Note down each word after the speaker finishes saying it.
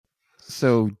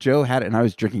So Joe had it, and I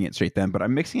was drinking it straight then, but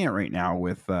I'm mixing it right now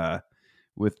with a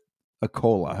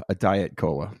cola, a diet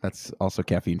cola. That's also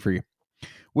caffeine free,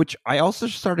 which I also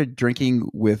started drinking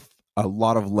with a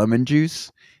lot of lemon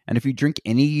juice. And if you drink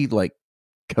any like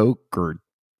Coke or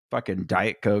fucking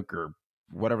Diet Coke or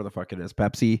whatever the fuck it is,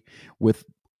 Pepsi with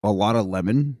a lot of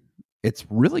lemon, it's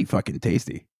really fucking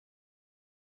tasty.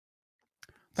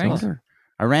 Thanks. So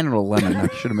I ran out of lemon. I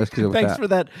should have mixed it with Thanks that. for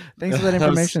that. Thanks for that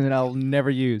information that I'll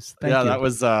never use. Thank you. that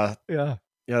was Yeah.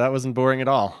 that wasn't boring at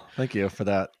all. Thank you for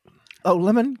that. Oh,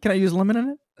 lemon? Can I use lemon in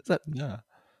it? Is that Yeah.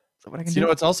 what I can So do? you know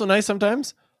what's also nice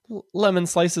sometimes? Lemon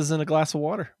slices in a glass of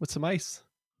water with some ice.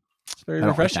 It's very I don't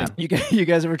like refreshing. that. You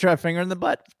guys ever try finger in the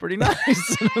butt? It's pretty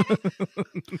nice.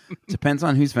 Depends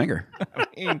on whose finger. I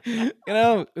mean,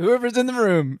 whoever's in the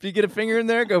room, if you get a finger in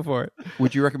there, go for it.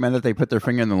 Would you recommend that they put their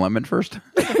finger in the lemon first?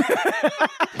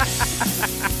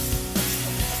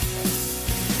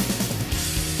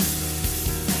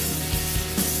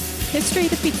 History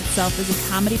Defeats Itself is a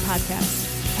comedy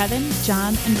podcast. Kevin,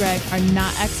 John, and Greg are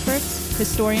not experts,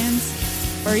 historians,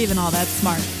 or even all that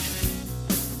smart.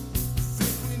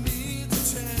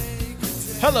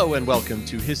 Hello and welcome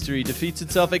to History Defeats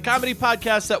Itself, a comedy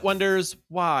podcast that wonders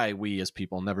why we as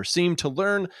people never seem to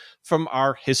learn from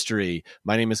our history.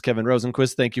 My name is Kevin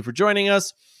Rosenquist. Thank you for joining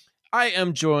us. I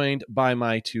am joined by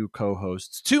my two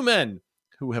co-hosts, two men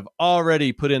who have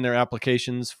already put in their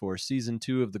applications for season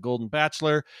 2 of The Golden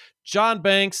Bachelor, John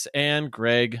Banks and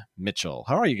Greg Mitchell.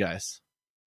 How are you guys?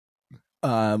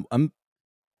 I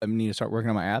need to start working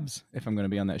on my abs if I'm going to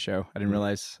be on that show. I didn't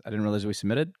realize we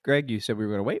submitted. Greg, you said we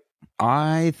were going to wait.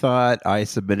 I thought I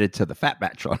submitted to the Fat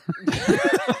Bachelor.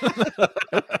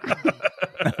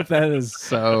 That is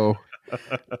So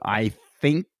I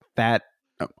think that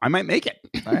I might make it.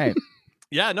 all right.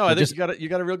 Yeah, no, I think you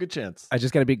got a real good chance. I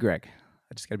just got to beat Greg.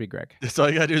 That's all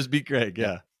you got to do is beat Greg.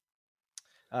 Yeah.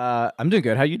 I'm doing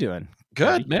good. How you doing?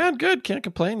 Good, man. Good. Can't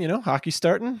complain. Hockey's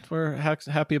starting. We're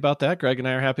happy about that. Greg and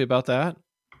I are happy about that.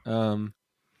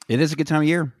 It is a good time of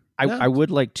year. I would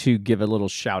like to give a little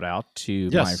shout out to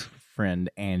my Yes. friend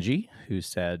Angie, who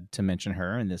said to mention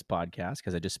her in this podcast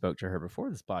because I just spoke to her before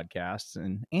this podcast.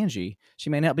 And Angie, she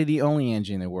may not be the only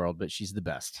Angie in the world, but she's the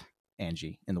best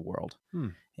Angie in the world.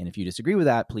 And if you disagree with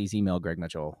that, please email Greg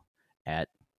Mitchell at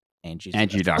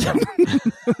Angie.com.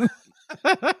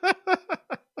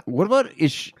 What about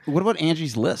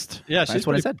Angie's List? Yeah, she's That's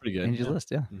what I pretty- said. Pretty good. Angie's yeah.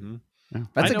 list, yeah. Mm-hmm. Yeah.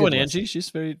 That's I a know good an list. Angie. She's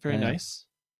very, very Yeah. nice.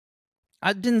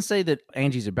 I didn't say that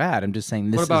Angie's are bad. I'm just saying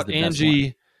this What about is the best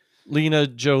Angie Lena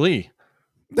Jolie?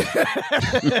 one.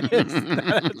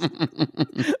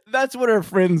 That's what her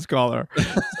friends call her.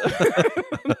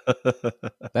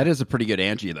 That is a pretty good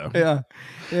Angie, though. Yeah.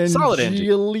 Solid Angie.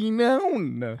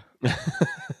 Angelina.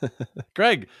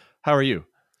 Greg, how are you?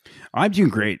 I'm doing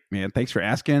great, man. Thanks for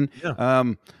asking.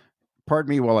 Yeah. Pardon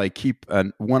me while I keep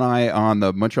one eye on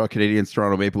the Montreal Canadiens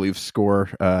Toronto Maple Leafs score.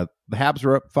 The Habs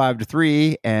were up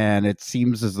 5-3, and it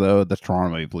seems as though the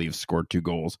Toronto Maple Leafs scored 2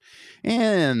 goals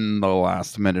in the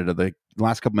last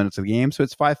couple minutes of the game. So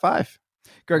it's 5-5.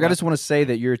 Greg, I just want to say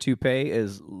that your toupee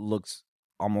looks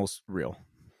almost real.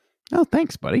 Oh,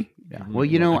 thanks, buddy. Yeah. Well,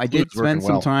 That I did glue's working spend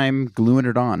some well. time gluing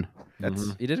it on.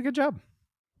 You did a good job.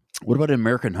 What about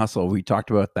American Hustle? We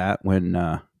talked about that when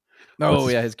Oh,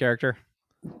 yeah, his character.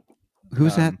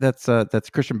 who's that? That's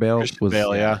Christian Bale. Christian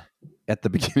Bale, yeah. At the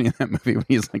beginning of that movie when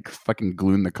he's like fucking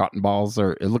gluing the cotton balls,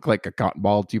 or it looked like a cotton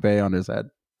ball toupee on his head.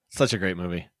 Such a great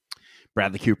movie.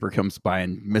 Bradley Cooper comes by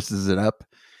and misses it up.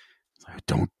 It's like,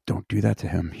 don't do that to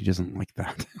him. He doesn't like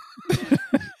that.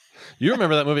 You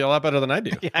remember that movie a lot better than I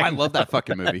do. I love that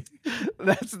fucking movie.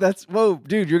 That's whoa,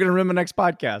 dude, you're gonna ruin my next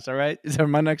podcast, all right? Is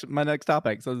my next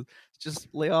topic. So just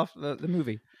lay off the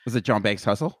movie. Was it John Banks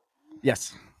Hustle?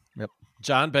 Yes.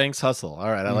 John Banks Hustle. All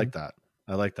right, I like that.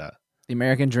 I like that. The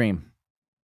American Dream.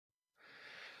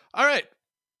 All right.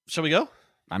 Shall we go?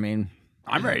 I mean,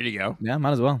 I'm ready to go. yeah,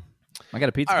 might as well. I got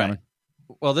a pizza All right. coming.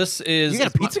 Well, this is... You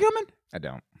got a pizza coming? I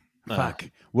don't. Fuck.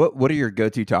 What are your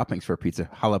go-to toppings for pizza?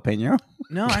 Jalapeno?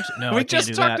 No, actually, no. We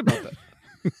just talked about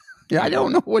that. Yeah, I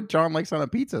don't know what John likes on a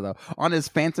pizza though. On his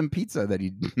phantom pizza that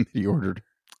he ordered.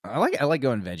 I like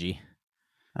going veggie.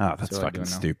 Oh, that's what I'm fucking doing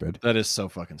now. stupid. That is so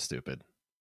fucking stupid.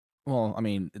 Well, I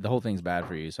mean, the whole thing's bad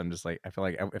for you. So I'm just like, I feel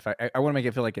like if I want to make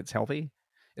it feel like it's healthy,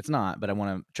 it's not. But I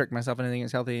want to trick myself into thinking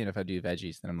it's healthy. And if I do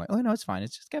veggies, then I'm like, oh no, it's fine.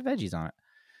 It's just got veggies on it.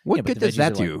 What Yeah, but good the does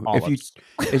veggies that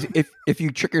are, like, do? If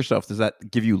you trick yourself, does that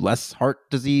give you less heart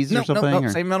disease or something? No, or-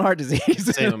 same amount of heart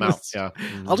disease. Same amount, yeah.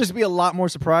 I'll just be a lot more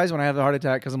surprised when I have the heart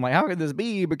attack because I'm like, how could this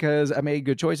be? Because I made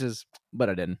good choices, but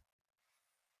I didn't.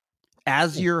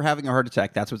 As you're having a heart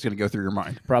attack, that's what's going to go through your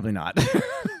mind. Probably not.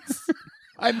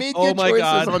 I made Oh good my choices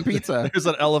God. on pizza. There's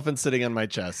an elephant sitting on my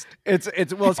chest. It's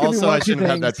well, it's gonna be Also, one I of two shouldn't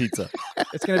have that things. pizza.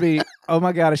 It's gonna be, oh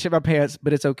my God, I shit my pants,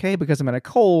 but it's okay because I'm in a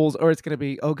Kohl's, or it's gonna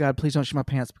be, oh God, please don't shit my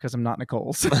pants because I'm not in a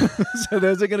Kohl's. So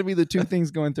those are gonna be the two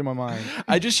things going through my mind.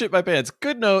 I just shit my pants.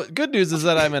 Good news is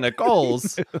that I'm in a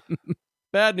Kohl's.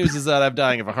 Bad news is that I'm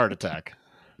dying of a heart attack.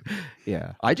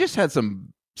 Yeah. I just had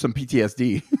some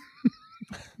PTSD.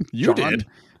 You John, did.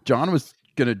 John was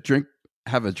gonna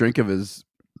have a drink of his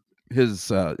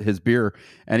beer,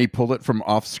 and he pulled it from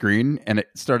off screen, and it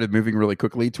started moving really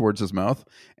quickly towards his mouth.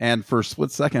 And for a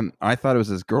split second, I thought it was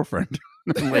his girlfriend,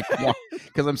 like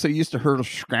because I'm so used to her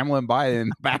scrambling by in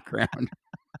the background.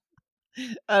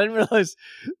 I didn't realize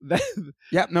that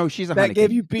Yeah, no, she's a that Heineken.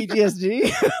 gave you PTSD.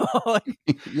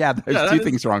 Yeah, there's Yeah, two that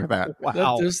things wrong with that.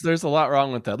 Wow. There's a lot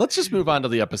wrong with that. Let's just move on to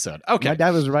the episode. My Okay.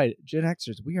 dad was right. Gen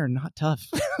Xers, we are not tough.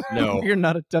 No. We're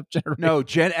not a tough generation. No,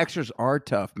 Gen Xers are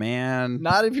tough, man.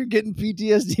 Not if you're getting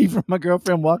PTSD from my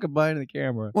girlfriend walking by in the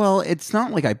camera. Well, it's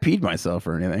not like I peed myself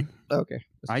or anything. Okay.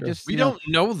 I just We you know, don't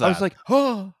know that. I was like,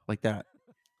 oh, like that.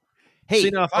 Hey, see,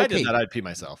 now if I okay, did that, I'd pee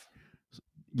myself.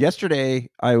 yesterday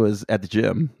I was at the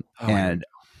gym Oh, and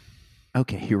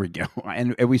okay, here we go.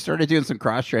 And we started doing some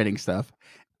cross training stuff.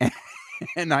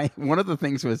 And one of the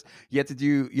things was you had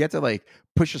to like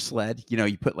push a sled,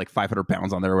 you put like 500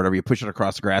 pounds on there or whatever, you push it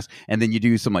across the grass, and then you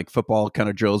do some like football kind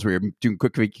of drills where you're doing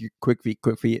quick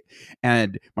feet.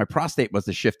 And my prostate must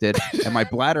have shifted and my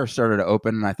bladder started to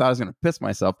open, and I thought I was going to piss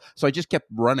myself. So I just kept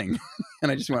running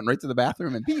and I just went right to the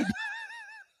bathroom and peed.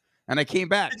 And I came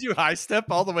back. Did you high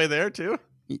step all the way there too?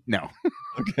 No,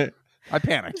 Okay. I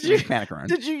panicked. Did you- Just panic around.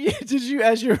 Did you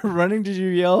as you're running, did you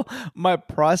yell, my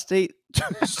prostate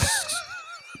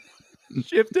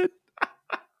shifted?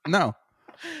 No,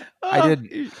 I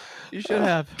didn't. You should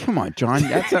have. Come on, John.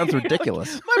 That sounds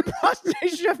ridiculous. My prostate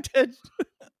shifted.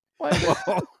 Why?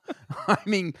 Well, I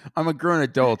mean, I'm a grown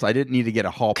adult. I didn't need to get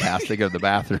a hall pass to go to the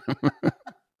bathroom.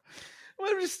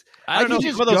 I don't know. can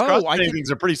just Some of those go. cross I training can-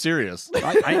 things are pretty serious.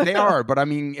 They are, but I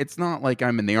mean, it's not like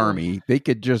I'm in the army. I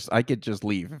could just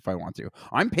leave if I want to.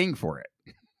 I'm paying for it.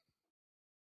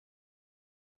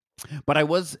 But I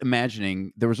was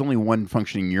imagining there was only one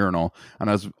functioning urinal,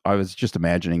 and I was just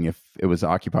imagining if it was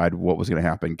occupied, what was going to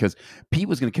happen, because pee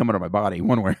was going to come out of my body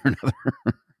one way or another.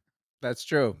 That's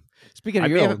true. Speaking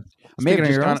of I may have, urinals, I may have speaking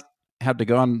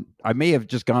of just I may have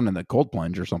just gone in the cold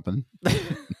plunge or something.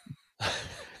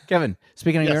 Kevin,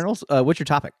 speaking of Yes. urinals, what's your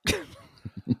topic?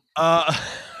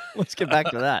 Let's get back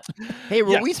to that. Hey,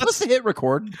 were Yeah, we supposed to hit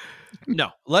record? No,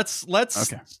 let's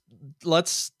Okay.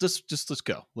 let's just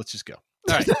go. Let's just go.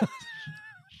 All right.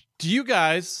 Do you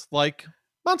guys like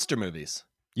monster movies?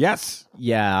 Yes.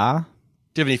 Yeah,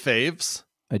 Do you have any faves?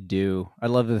 I do. I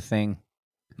love The Thing,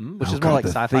 which Oh, is God, more like The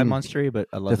sci-fi Thing- monstery, but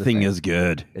I love The thing is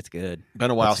good. It's good.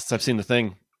 Been a while since I've seen The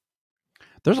Thing.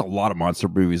 There's a lot of monster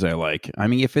movies I like. I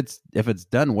mean, if it's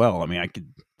done well, I mean, I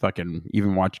could fucking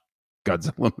even watch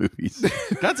Godzilla movies.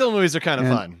 Godzilla movies are kind of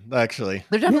Yeah. fun, actually.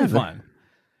 They're definitely Yeah, fun,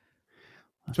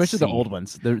 especially the see. old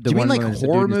ones. The Do you mean one like where there's a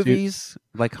horror dude in a suit. movies,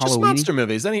 like Just Halloween? monster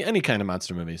movies. Any kind of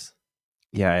monster movies.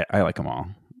 Yeah, I like them all.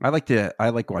 I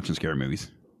like watching scary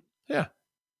movies. Yeah.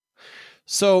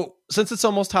 So, since it's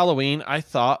almost Halloween, I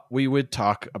thought we would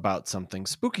talk about something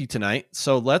spooky tonight.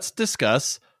 So, let's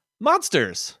discuss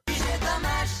monsters.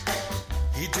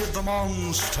 He did the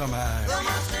monster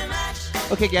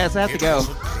mash. Okay, guys, I have to It go. was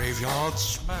a graveyard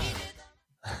smash.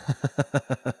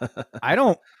 I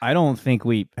don't think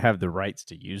we have the rights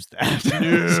to use that.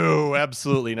 No,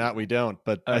 absolutely not. We don't.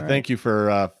 But I All thank you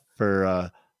for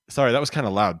sorry, that was kind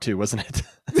of loud too, wasn't it?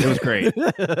 It was great.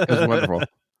 It was wonderful.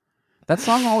 That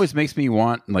song always makes me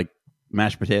want like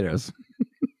mashed potatoes.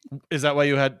 Is that why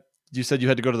you said you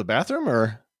had to go to the bathroom,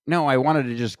 or? No, I wanted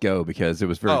to just go because it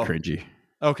was very Oh. cringy.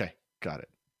 Okay, got it.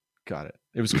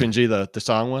 It was cringy. The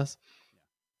song was.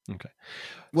 Okay.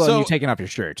 Well, So- you taking off your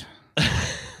shirt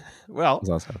Well, is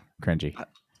also cringy.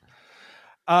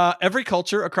 every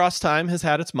culture across time has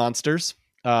had its monsters.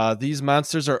 These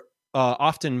monsters are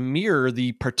often mirror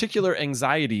the particular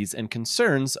anxieties and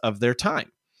concerns of their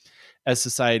time. As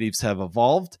societies have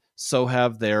evolved, so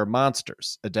have their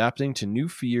monsters, adapting to new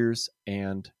fears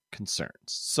and concerns.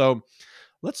 So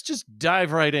let's just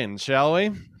dive right in, shall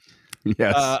we?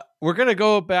 Yes. We're going to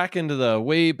go back into the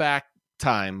way back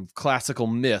time, classical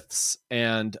myths,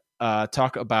 and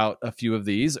talk about a few of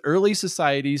these. Early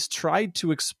societies tried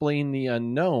to explain the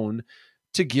unknown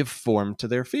to give form to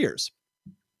their fears.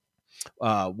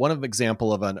 One of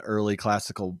example of an early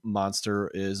classical monster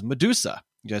is Medusa.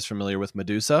 You guys familiar with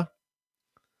Medusa?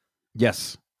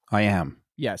 Yes, I am.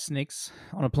 Yeah, snakes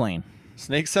on a plane.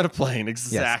 Snakes at a plane.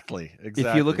 Exactly. Exactly.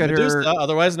 If you look at Medusa, her,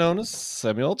 otherwise known as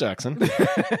Samuel L. Jackson.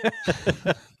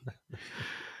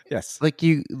 Yes. like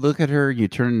you look at her, you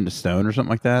turn into stone or something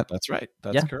like that. That's right.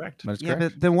 That's Yeah. correct. That's Yeah,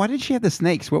 correct. but then why did she have the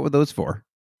snakes? What were those for?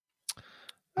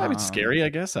 I mean, scary, I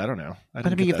guess. I don't know. But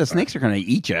I mean, if the snakes are going to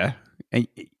eat you, and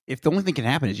if the only thing can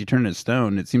happen is you turn into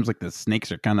stone, it seems like the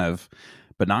snakes are kind of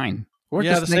benign. Or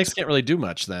Yeah, the snakes can't really do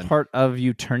much then. part of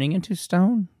you turning into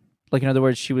stone? Like, in other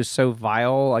words, she was so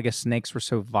vile. I guess snakes were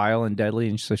so vile and deadly,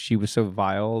 and so she was so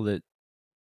vile that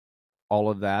all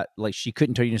of that, like, she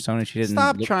couldn't turn you into stone, and she didn't.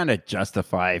 Stop trying to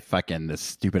justify fucking this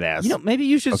stupid ass. You know, maybe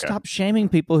you should Okay. stop shaming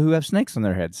people who have snakes on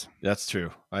their heads. That's true.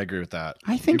 I agree with that.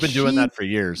 I think You've been doing that for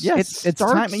years. Yeah. It It's time.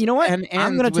 starts You know what? and I'm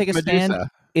ends going to take a with stand.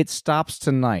 Medusa. It stops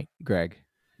tonight, Greg.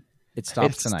 It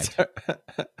stops tonight.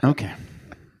 Okay.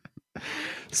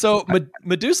 So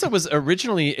Medusa was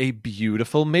originally a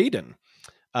beautiful maiden.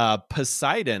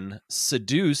 Poseidon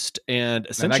seduced and Man, that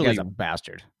essentially guy's a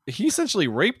bastard. he essentially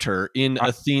raped her in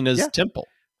Athena's yeah. temple.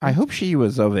 I hope she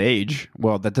was of age.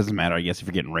 Well, that doesn't matter. I guess if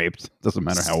you're getting raped, doesn't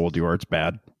matter how old you are. It's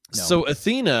bad. No. So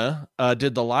Athena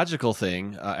did the logical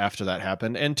thing after that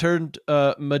happened and turned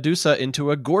Medusa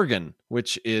into a gorgon,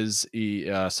 which is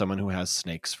someone who has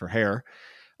snakes for hair.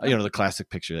 You know, the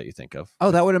classic picture that you think of. Oh,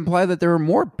 that would imply that there were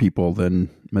more people than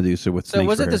Medusa with So snakes.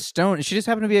 was for it hair. the stone? She just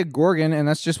happened to be a gorgon, and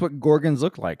that's just what gorgons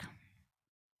look like.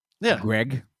 Yeah.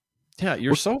 Greg. Yeah,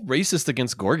 you're so racist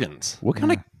against gorgons. What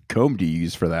kind of comb do you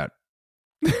use for that?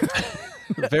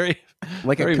 Very,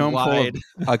 Like very a comb wide.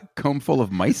 a comb full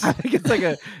of mice? I think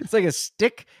it's like a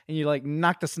stick, and you like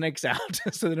knock the snakes out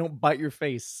so they don't bite your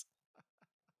face.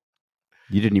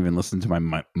 You didn't even listen to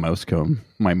my mouse comb.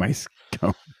 My mice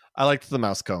comb. I liked the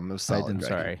mouse comb. It was I solid. didn't, Greg.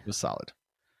 sorry. It was solid.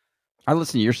 I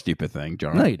listened to your stupid thing,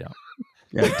 John. No, you don't.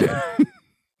 Yeah, I did.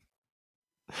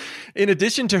 In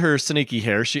addition to her snaky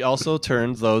hair, she also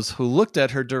turned those who looked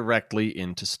at her directly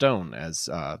into stone, as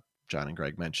John and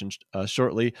Greg mentioned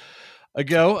shortly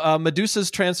ago. Medusa's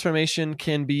transformation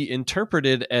can be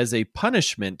interpreted as a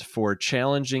punishment for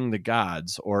challenging the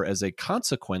gods or as a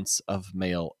consequence of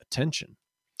male attention.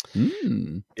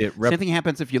 Mm. Same thing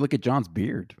happens if you look at John's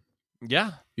beard.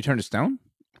 Yeah. You turned to stone?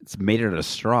 It's made out of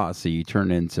straw, so you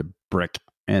turn into brick.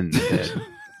 And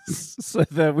So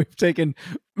that we've taken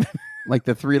like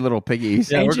the three little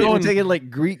piggies. Yeah, we're ancient, going- we're taking like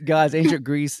Greek gods, ancient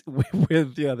Greece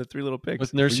with the three little pigs.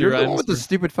 With nursery You're the one rhymes. with the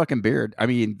stupid fucking beard. I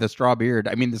mean, the straw beard.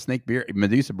 I mean, the snake beard.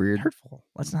 Medusa beard. Hurtful.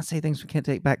 Let's not say things we can't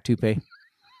take back, Toupee.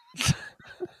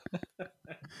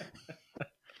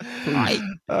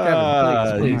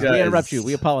 Please, you we interrupt you.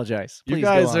 We apologize. Please You go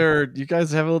guys on. you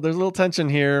guys have there's a little tension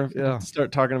here. Yeah.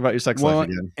 Start talking about your sex Well, life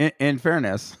again. in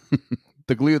fairness,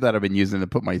 the glue that I've been using to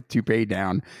put my toupee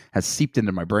down has seeped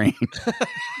into my brain.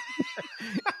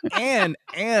 and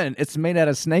it's made out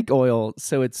of snake oil,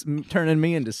 so it's turning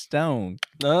me into stone.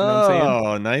 know what I'm saying?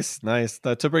 Oh, nice.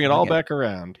 To bring it all back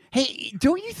around. Hey,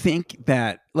 don't you think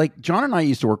that, like, John and I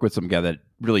used to work with some guy that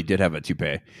really did have a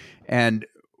toupee, and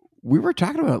we were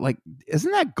talking about, like,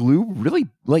 isn't that glue really,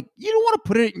 like, you don't want to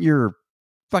put it in your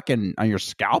fucking, on your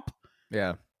scalp?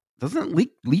 Yeah. Doesn't it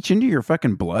leach into your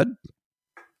fucking blood?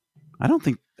 I don't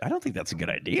think that's a good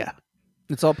idea.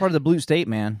 It's all part of the blue state,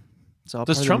 man. It's all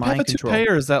Does part Trump of the have a mind control. toupee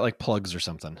or is that like plugs or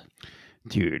something?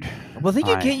 Dude. Well, I think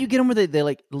I- you get them where they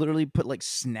like literally put like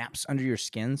snaps under your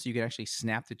skin, so you can actually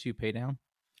snap the toupee down.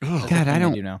 Ugh, God, I thing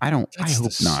don't, they do now. I that's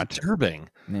hope not. disturbing.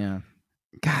 Yeah.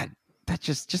 God, that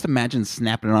just imagine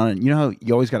snapping it on it. You know how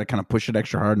you always got to kind of push it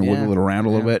extra hard and wiggle it around a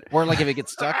little bit? Or like if it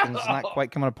gets stuck and it's not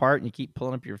quite coming apart, and you keep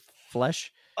pulling up your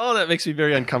flesh. Oh, that makes me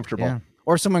very uncomfortable. Yeah.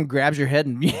 Or someone grabs your head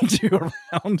and yanks you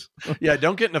around. Yeah,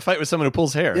 don't get in a fight with someone who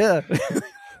pulls hair. Yeah.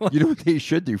 You know what they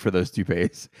should do for those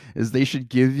toupees is they should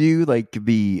give you like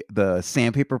the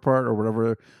sandpaper part or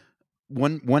whatever,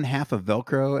 one half of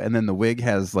Velcro, and then the wig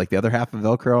has like the other half of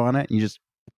Velcro on it, and you just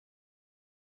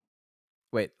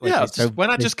Wait. Yeah, so why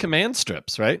not just command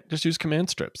strips, right? Just use command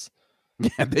strips.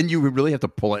 then you would really have to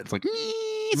pull it. It's like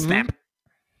snap.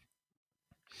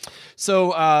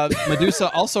 So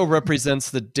Medusa also represents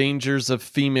the dangers of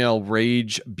female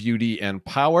rage, beauty, and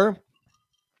power,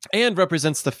 and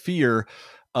represents the fear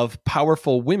of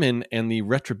powerful women and the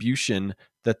retribution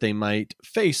that they might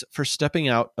face for stepping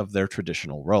out of their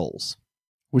traditional roles.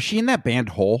 Was she in that band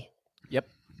Hole?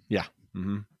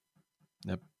 Mm-hmm.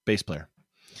 Yep, bass player.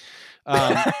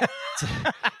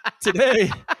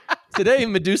 Today,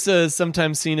 Medusa is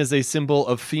sometimes seen as a symbol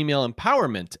of female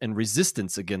empowerment and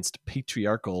resistance against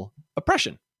patriarchal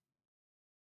oppression.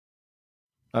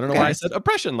 I don't know why I said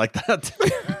oppression like that.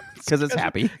 Because it's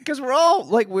happy. because we're all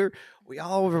like we're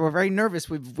very nervous.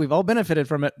 We've all benefited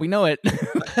from it. We know it,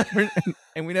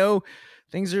 and we know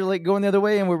things are like going the other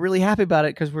way, and we're really happy about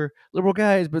it because we're liberal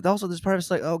guys. But also, this part of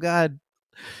us like, oh God,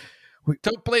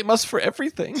 Don't blame us for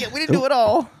everything. yeah, we didn't do it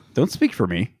all. Don't speak for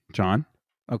me, John.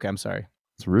 Okay, I'm sorry.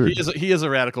 It's rude. He is a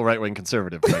radical right-wing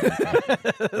conservative.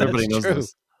 Everybody knows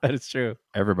this. That is true.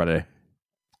 Everybody.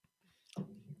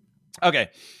 Okay,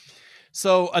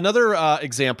 so another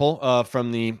example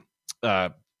from the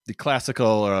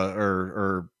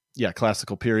classical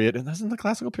classical period. And isn't the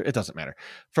classical period? It doesn't matter.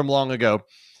 From long ago,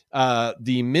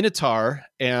 the Minotaur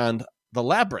and the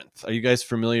Labyrinth. Are you guys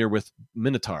familiar with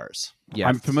Minotaurs? Yeah,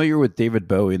 I'm familiar with David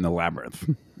Bowie in the Labyrinth.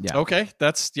 Yeah. Okay,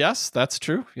 that's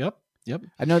true. Yep.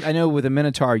 I know. With a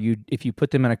Minotaur, if you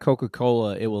put them in a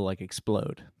Coca-Cola, it will like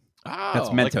explode. Oh, That's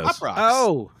like Mentos. Pop Rocks.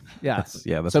 Oh, yeah. That's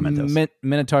So Mentos.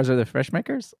 Minotaurs are the fresh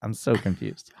makers? I'm so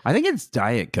confused. I think it's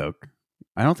Diet Coke.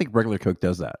 I don't think regular Coke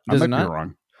does that. Does I it might be not?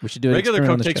 wrong. We should do an Regular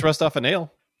experiment on Coke this takes show. rust off a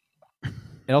nail.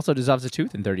 It also dissolves a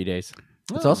tooth in 30 days.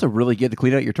 It's also really good to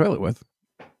clean out your toilet with.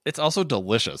 It's also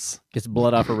delicious. Gets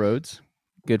blood off of roads.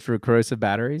 Good for corrosive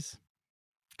batteries.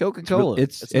 Coca-Cola.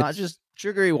 It's- not just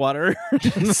sugary water.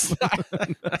 It's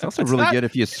also really good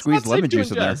if you squeeze lemon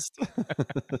juice in there.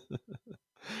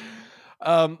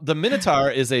 The Minotaur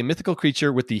is a mythical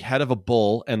creature with the head of a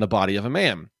bull and the body of a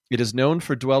man. It is known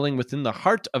for dwelling within the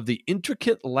heart of the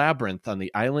intricate labyrinth on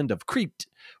the island of Crete,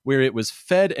 where it was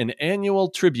fed an annual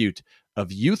tribute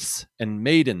of youths and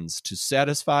maidens to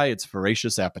satisfy its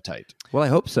voracious appetite. Well, I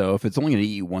hope so. If it's only going to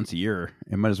eat you once a year,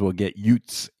 it might as well get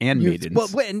utes and maidens.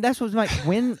 Well, and that's what's like.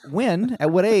 When, at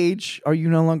what age are you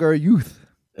no longer a youth?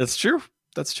 It's true.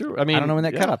 That's true. I mean, I don't know when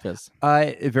that cutoff is.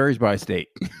 It varies by state.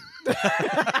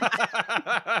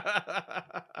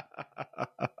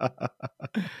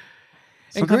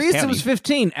 In Sometimes Greece, it county. was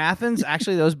 15. Athens,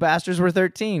 actually, those bastards were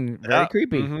 13. Very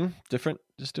creepy. Mhm. Different.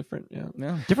 Yeah.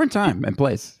 Yeah. Different time and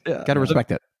place. Yeah. Got to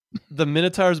respect it. The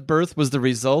Minotaur's birth was the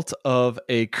result of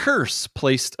a curse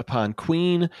placed upon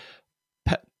Queen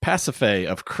Pasiphae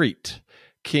of Crete.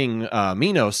 King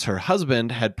Minos, her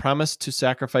husband, had promised to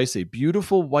sacrifice a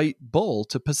beautiful white bull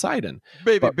to Poseidon.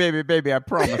 Baby, I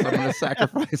promise I'm going to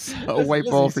sacrifice a white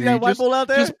bull for see you. that white bull out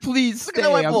there? Just please Look stay. at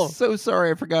that white I'm bull. so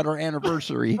sorry I forgot our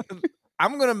anniversary. You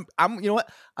know what?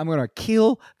 I'm gonna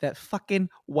kill that fucking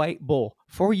white bull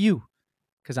for you,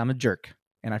 because I'm a jerk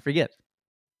and I forget.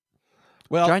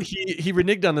 Well, John- he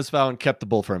reneged on this vow and kept the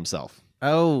bull for himself.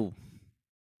 Oh,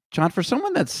 John, for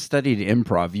someone that's studied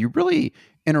improv, you really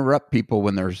interrupt people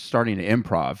when they're starting to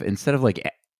improv. Instead of like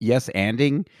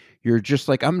yes-anding, you're just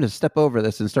like, I'm going to step over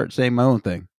this and start saying my own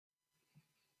thing.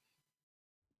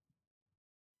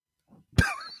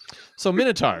 So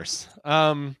Minotaurs.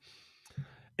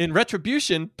 In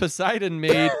retribution, Poseidon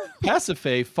made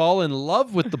Pasiphae fall in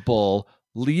love with the bull,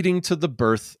 leading to the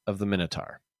birth of the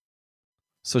Minotaur.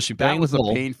 So she That banged was the a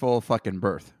bull. painful fucking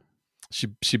birth. She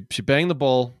banged the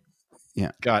bull.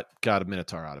 Yeah. Got a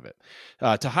Minotaur out of it.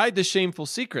 To hide this shameful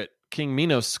secret, King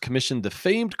Minos commissioned the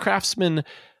famed craftsman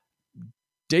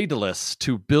Daedalus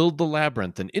to build the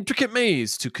labyrinth, an intricate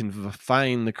maze to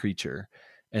confine the creature.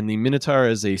 And the Minotaur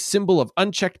is a symbol of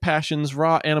unchecked passions,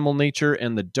 raw animal nature,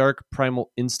 and the dark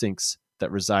primal instincts that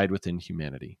reside within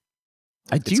humanity.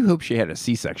 I do hope she had a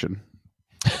C-section.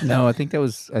 no, I think that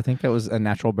was a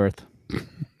natural birth.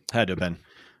 Had to have been.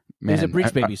 It was a Man,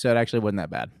 breech baby, so it actually wasn't that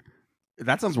bad.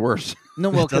 that sounds worse. No,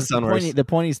 well, It does because sound worse. the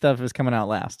pointy stuff is coming out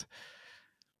last.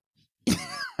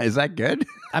 Is that good?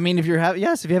 I mean, if you have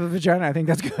a vagina, I think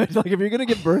that's good. Like if you're gonna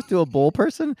give birth to a bull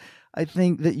person, I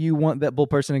think that you want that bull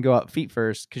person to go out feet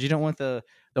first, because you don't want the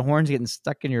horns getting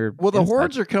stuck in your. Well, the inside.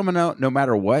 horns are coming out no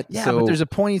matter what. Yeah, so but there's a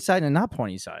pointy side and a not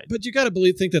pointy side. But you got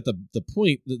to think that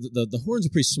the horns are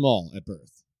pretty small at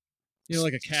birth. You know,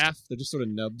 like a calf, they're just sort of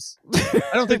nubs. I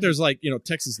don't think there's like,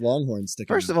 Texas Longhorns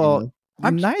sticking. First of you all, know?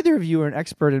 neither of you are an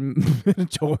expert in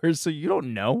minotaurs, so you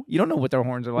don't know. You don't know what their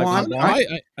horns are like. Well, No, I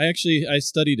actually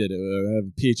studied it. I have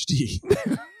a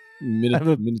PhD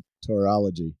in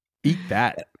Minotaurology. eat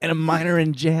that. and a minor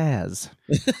in jazz.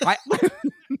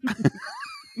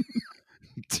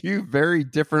 Two very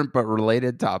different but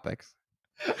related topics.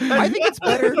 I think it's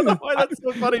better. Why that's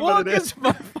so funny, Well, but it is. because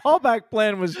my fallback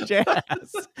plan was jazz.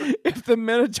 If the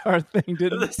Minotaur thing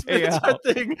didn't This pay Minotaur out,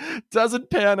 thing doesn't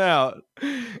pan out.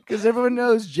 because everyone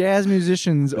knows jazz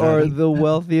musicians are the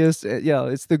wealthiest. Yeah,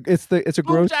 it's a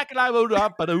gross.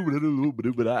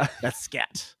 That's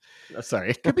scat.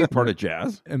 Sorry. Could be part of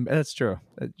jazz. And that's true.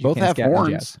 You Both can't have scat in horns.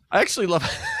 jazz. I actually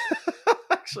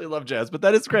love jazz, but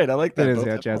that is great. I like that. That is, Both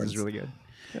yeah, have jazz horns. is really good.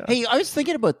 Hey, I was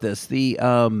thinking about this. The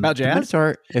About the jazz?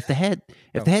 Minotaur, if the head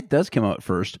does come out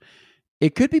first,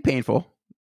 it could be painful.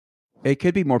 It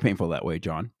could be more painful that way,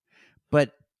 John.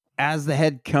 But as the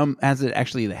head comes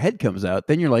out,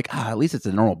 then you're like, at least it's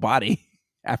a normal body.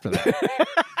 after that.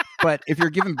 But if you're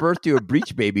giving birth to a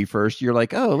breech baby first, you're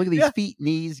like, oh, look at these feet,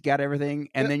 knees, got everything.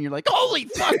 And then you're like, holy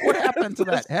fuck, what happened to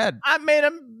that head? I made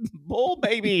a bull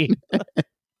baby.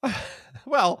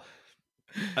 Well,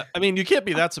 I mean, you can't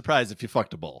be that surprised if you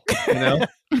fucked a bull, you know?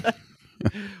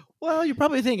 Well, you're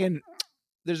probably thinking,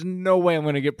 there's no way I'm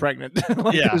going to get pregnant.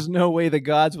 Yeah. There's no way the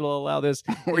gods will allow this.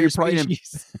 Or you're probably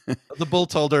species. The bull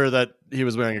told her that he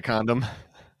was wearing a condom.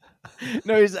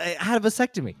 No, I had a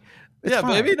vasectomy. It's yeah,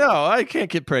 fine. baby, no, I can't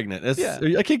get pregnant.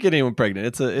 I can't get anyone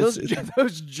pregnant.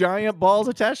 Those giant balls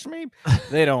attached to me,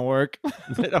 they don't work.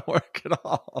 They don't work at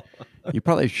all. You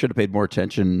probably should have paid more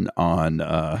attention on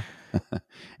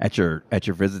at your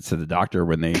visits to the doctor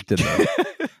when they did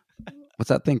the what's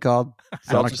that thing called?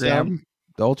 Ultrasound?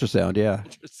 The ultrasound, yeah.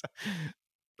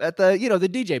 At the the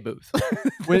DJ booth.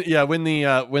 when the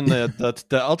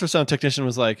ultrasound technician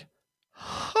was like,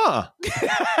 huh.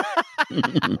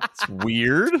 It's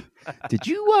weird. Did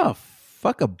you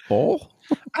fuck a bull?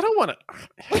 I don't want to.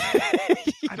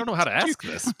 I don't know how to ask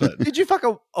this, but Did you fuck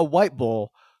a white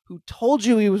bull who told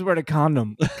you he was wearing a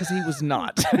condom because he was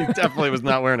not? he definitely was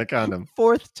not wearing a condom.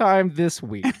 4th time this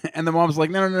week. And the mom's like,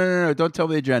 no, don't tell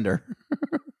me the gender.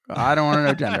 I don't want to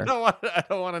know gender. I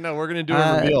don't want to know. We're gonna do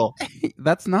a reveal.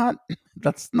 That's not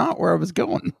where I was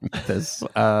going with this.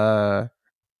 So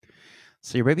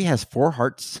your baby has 4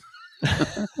 hearts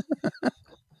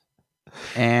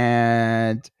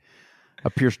and a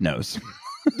pierced nose.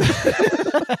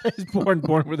 He's born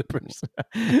with a person.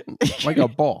 Like a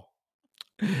bull.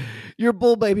 Your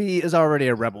bull baby is already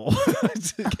a rebel.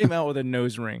 It came out with a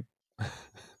nose ring.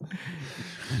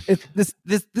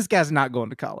 This guy's not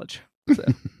going to college. So.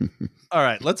 All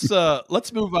right, let's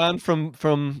move on from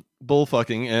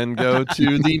bullfucking and go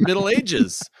to the Middle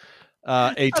Ages.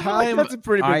 A time that's a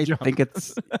pretty big I jump. think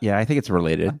it's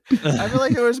related. I feel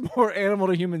like there was more animal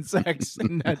to human sex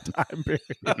in that time period.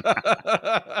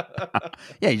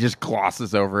 Yeah, he just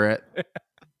glosses over it.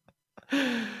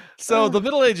 So the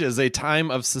Middle Ages, a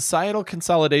time of societal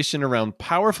consolidation around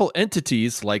powerful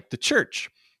entities like the church.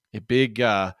 A big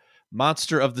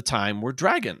monster of the time were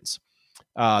dragons.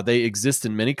 They exist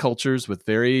in many cultures with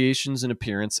variations in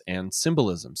appearance and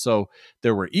symbolism. So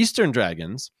there were Eastern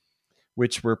dragons,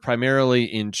 which were primarily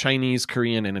in Chinese,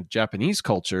 Korean, and Japanese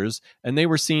cultures, and they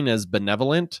were seen as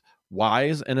benevolent,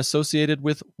 wise, and associated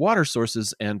with water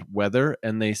sources and weather,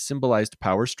 and they symbolized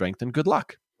power, strength, and good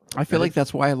luck. I feel like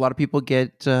that's why a lot of people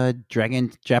get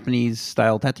dragon Japanese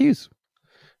style tattoos.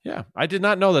 Yeah, I did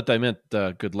not know that they meant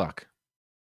good luck.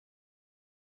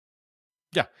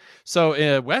 Yeah.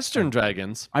 So Western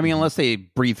dragons. I mean, unless they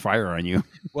breathe fire on you.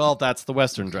 Well, that's the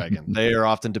Western dragon. They are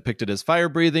often depicted as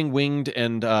fire-breathing, winged,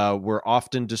 and were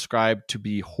often described to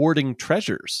be hoarding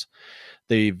treasures.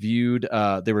 They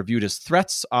were viewed as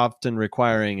threats, often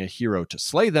requiring a hero to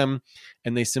slay them,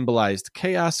 and they symbolized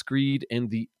chaos, greed,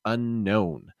 and the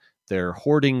unknown. Their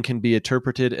hoarding can be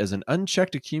interpreted as an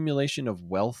unchecked accumulation of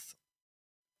wealth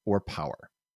or power.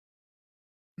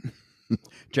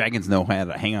 Dragons know how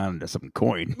to hang on to some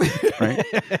coin, right?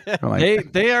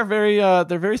 Like, They are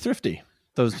they're very thrifty.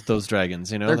 Those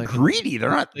dragons, you know, they're greedy. They're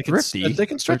not thrifty. They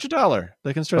can stretch a dollar.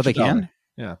 They can stretch. They a dollar. can.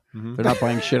 Yeah, mm-hmm. They're not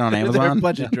buying shit on They're a Amazon.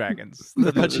 bunch of dragons.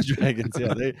 The bunch of dragons.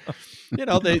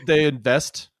 Yeah, they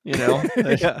invest. You know,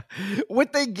 Yeah.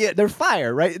 What they get, they're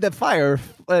fire, right? That fire.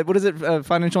 What is it?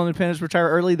 Financial independence, retire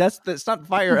early. That's not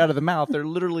fire out of the mouth. They're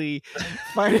literally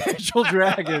financial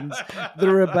dragons that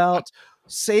are about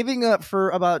saving up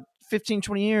for about 15,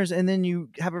 20 years, and then you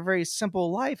have a very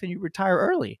simple life and you retire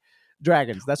early.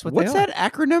 Dragons. That's what What's they are.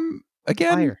 that acronym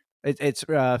again? Fire. It's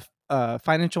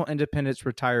financial independence,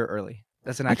 retire early.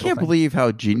 That's an I actual can't thing. believe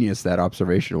how genius that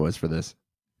observation was for this.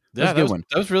 yeah, a good one.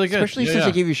 That was really good. Especially yeah, since yeah.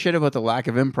 I gave you shit about the lack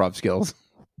of improv skills.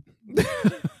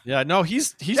 Yeah, no,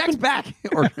 he's Jack's been back.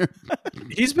 Or,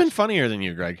 he's been funnier than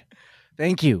you, Greg.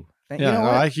 Thank you. Yeah, you know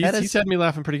what? That he's is had me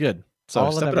laughing pretty good. So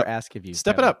all step I've it ever up. ask of you.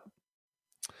 Step it Kevin.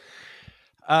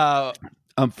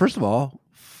 up. first of all,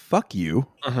 fuck you.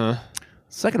 Uh-huh.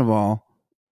 Second of all,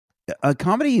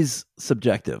 comedy is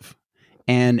subjective,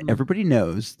 and everybody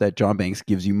knows that John Banks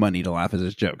gives you money to laugh at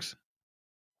his jokes.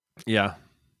 Yeah.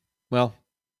 Well,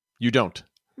 you don't.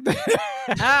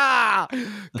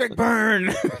 Greg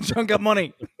Byrne. John got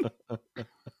money.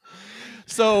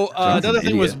 So John's another an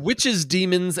thing was idiot. witches,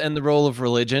 demons, and the role of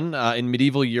religion. In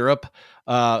medieval Europe,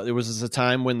 there was a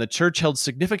time when the church held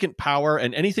significant power,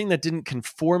 and anything that didn't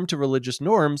conform to religious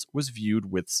norms was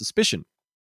viewed with suspicion.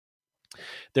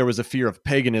 There was a fear of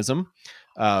paganism.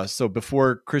 So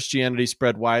before Christianity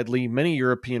spread widely, many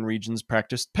European regions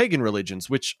practiced pagan religions,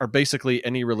 which are basically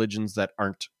any religions that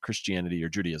aren't Christianity or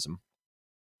Judaism.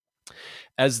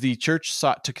 As the church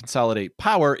sought to consolidate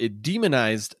power, it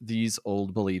demonized these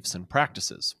old beliefs and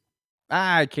practices.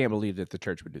 I can't believe that the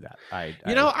church would do that.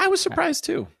 I was surprised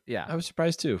too. Yeah. I was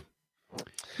surprised too.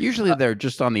 Usually they're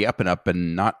just on the up and up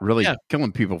and not really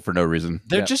killing people for no reason.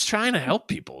 They're just trying to help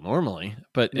people normally.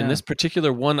 But in Yeah. this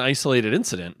particular one isolated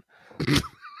incident,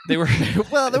 they were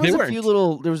Well, there they was a weren't. few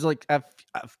little. There was like a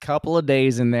couple of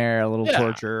days in there, a little Yeah.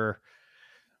 torture,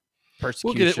 We'll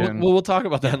persecution. get it. We'll talk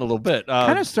about that in a little bit.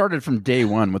 Kind of started from day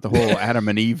one with the whole Adam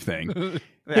and Eve thing.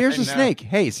 Here's a snake.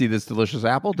 Hey, see this delicious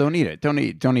apple? Don't eat it. Don't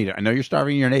eat it. I know you're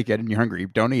starving, you're naked, and you're hungry.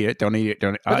 Don't eat it. Don't eat it.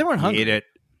 Don't. But they weren't hungry. Eat it.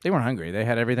 They weren't hungry. They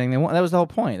had everything they want. That was the whole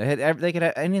point. They could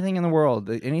have anything in the world.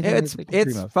 Anything that they could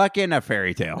dream of. Fucking a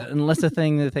fairy tale. Unless the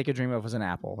thing that they could dream of was an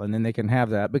apple, and then they can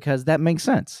have that because that makes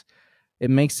sense. It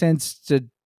makes sense to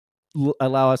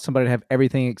allow somebody to have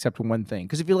everything except one thing.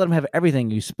 Because if you let them have everything,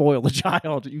 you spoil the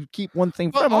child. You keep one thing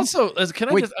Well, from them. also,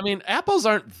 apples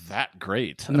aren't that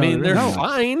great. I mean, they're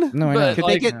fine. No, I know. but Could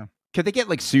like, Could they get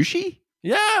like sushi?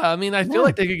 yeah, I mean, I feel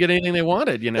like they could get anything they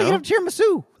wanted, you They could know? have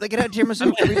tiramisu. They could have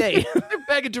tiramisu every day. A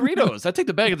bag of Doritos. I'd take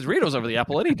the bag of Doritos over the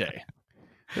apple any day.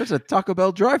 There's a Taco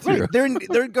Bell drive-thru. Right. They're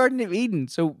in Garden of Eden,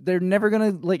 so they're never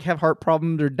gonna like have heart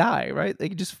problems or die. Right? They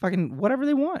can just fucking whatever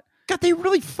they want. God, they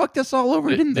really fucked us all over,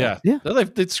 didn't they? Yeah.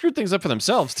 They screwed things up for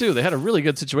themselves, too. They had a really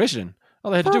good situation.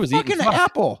 All they had to For do a was eat fucking and fuck.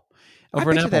 apple.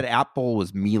 Over I an bet you apple. that apple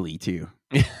was mealy too.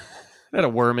 It had a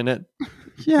worm in it.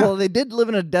 Yeah. Well, they did live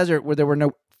in a desert where there were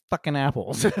no fucking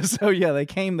apples. So yeah, they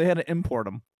had to import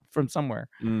them from somewhere.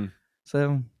 Mm.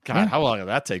 So God, how long did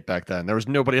that take back then? There was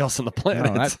nobody else on the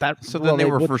planet. so then they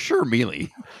were for sure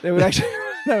mealy. They would actually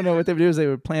no. What they would do is they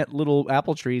would plant little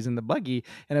apple trees in the buggy,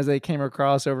 and as they came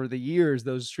across over the years,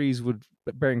 those trees would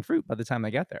be bearing fruit by the time they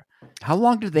got there. How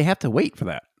long did they have to wait for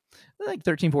that? Like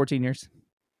 13, 14 years.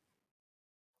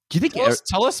 Do you think?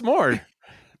 Tell us more. Do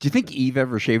you think Eve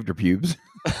ever shaved her pubes?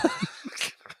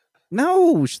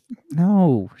 No,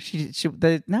 no,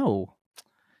 no.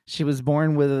 She was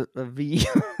born with a V.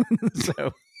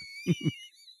 So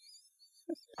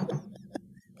Do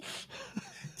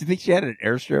you think she had an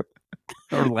airstrip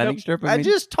or landing strip? I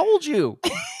just told you.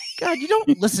 God, you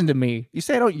don't listen to me. You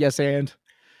say I don't yes and.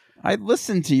 I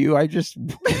listened to you.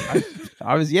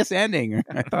 I was yes ending.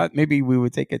 I thought maybe we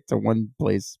would take it to one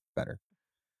place better.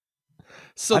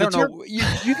 So I don't know. Do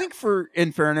you think,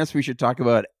 in fairness, we should talk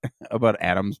about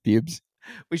Adam's pubes?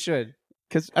 We should.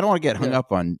 Because I don't want to get hung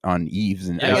up on Eve's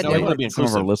and Yeah, no, we wanna be some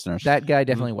of our inclusive. listeners. That guy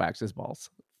definitely waxes balls.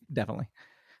 Definitely.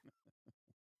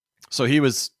 So he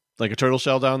was like a turtle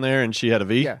shell down there, and she had a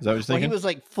V. Yeah. Is that what you're Well, thinking? he was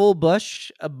like full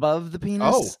bush above the penis.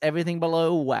 Oh. Everything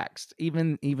below waxed.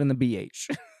 Even the BH.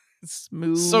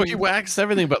 Smooth. So he waxed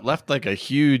everything, but left like a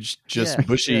huge, just Yeah,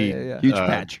 bushy, yeah. Huge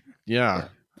patch. Yeah,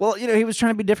 Well, he was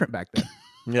trying to be different back then.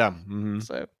 yeah. Mhm.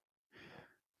 So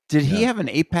Did he have an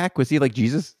 8-pack? Was he like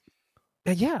Jesus?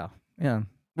 yeah.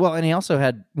 Well, and he also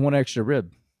had one extra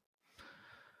rib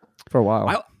for a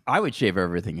while. I would shave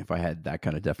everything if I had that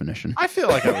kind of definition. I feel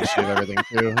like I would shave everything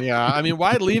too. Yeah, I mean,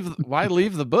 why leave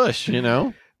the bush? You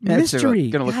know, It's Mystery.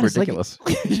 gonna look God, it's like- ridiculous.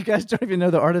 You guys don't even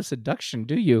know the art of seduction,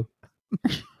 do you?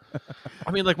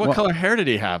 I mean, like, what Well- color hair did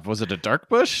he have? Was it a dark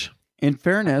bush? In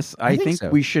fairness, I I think think so.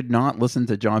 we should not listen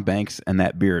to John Banks and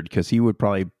that beard because he would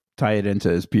probably tie it into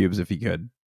his pubes if he could.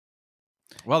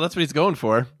 Well, that's what he's going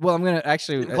for. Well, I'm gonna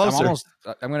actually. Get closer.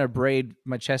 I'm gonna braid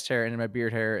my chest hair into my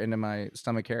beard hair into my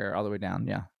stomach hair all the way down.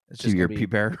 Yeah, it's To just your gonna be-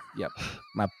 pube hair. Yep,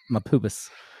 my pubis.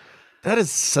 That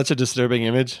is such a disturbing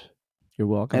image. You're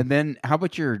welcome. And then how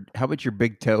about your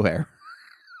big toe hair?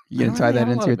 You I gonna don't tie really that have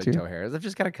a lot into of it big too? toe hairs. I've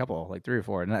just got a couple, like 3 or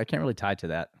 4, and I can't really tie to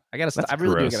that. I gotta. That's I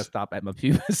really do gross. gotta stop at my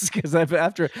pubis because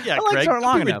after Yeah, my legs Greg, aren't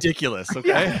long don't be enough. ridiculous.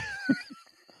 Okay.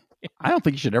 I don't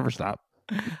think you should ever stop.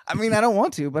 I mean, I don't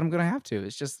want to, but I'm gonna have to.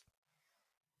 It's just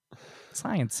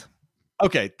science.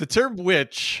 Okay, the term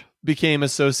witch became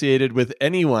associated with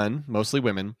anyone, mostly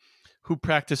women, who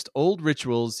practiced old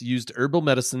rituals, used herbal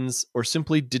medicines, or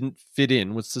simply didn't fit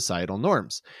in with societal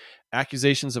norms.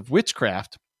 Accusations of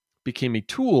witchcraft became a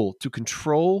tool to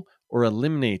control or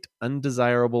eliminate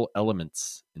undesirable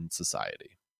elements in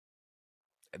society.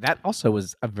 That also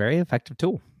was a very effective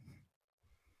tool.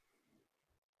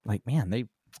 Like, man,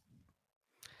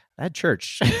 that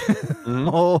church.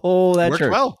 Oh, that Worked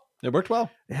church. well. It worked well.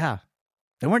 Yeah,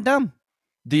 they weren't dumb.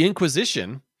 The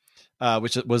Inquisition,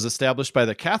 which was established by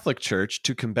the Catholic Church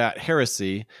to combat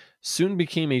heresy, soon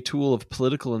became a tool of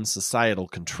political and societal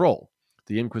control.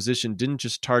 The Inquisition didn't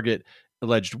just target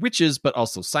alleged witches, but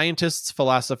also scientists,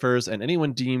 philosophers, and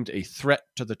anyone deemed a threat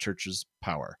to the church's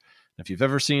power. If you've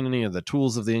ever seen any of the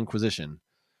tools of the Inquisition,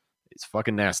 it's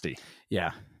fucking nasty.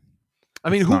 Yeah. I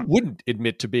mean, It's who not- wouldn't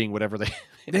admit to being whatever they?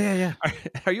 Yeah.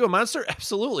 Are you a monster?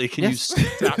 Absolutely. Can Yes. you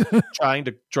stop trying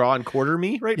to draw and quarter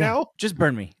me right now? Just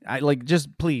burn me.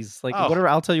 Just please, Oh. whatever.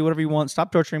 I'll tell you whatever you want.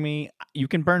 Stop torturing me. You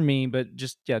can burn me, but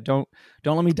just don't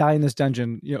let me die in this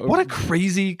dungeon. What a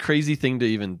crazy, crazy thing to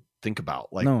even think about.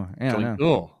 Like, no.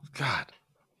 oh God.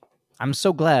 I'm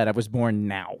so glad I was born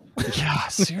now. Yeah,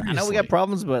 seriously. I know we got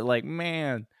problems, but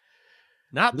man,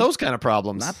 Not those kind of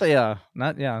problems.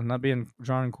 not being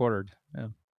drawn and quartered. Yeah.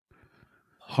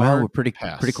 Well, we're pretty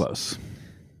pass. close.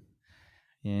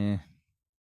 Yeah.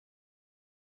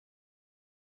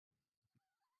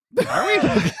 Are we?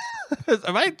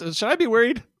 Should I be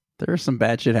worried? There's some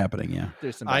bad shit happening. Yeah.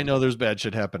 There's some. I know there's bad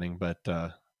shit happening, but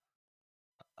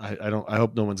I don't. I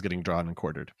hope no one's getting drawn and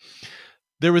quartered.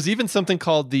 There was even something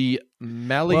called the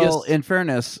Malleus. Well, in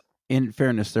fairness,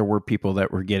 there were people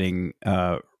that were getting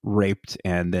raped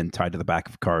and then tied to the back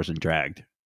of cars and dragged.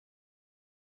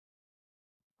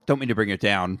 Don't mean to bring it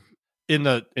down. in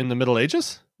the Middle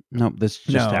Ages. No, this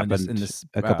just happened in this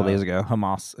a couple days ago.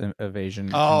 Hamas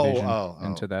invasion. Oh.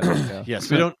 Into that. area. Yes,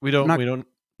 So we don't.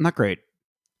 Not great.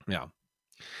 Yeah.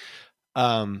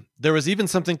 There was even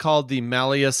something called the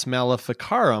Malleus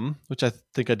Maleficarum, which I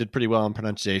think I did pretty well in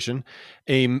pronunciation,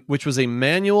 which was a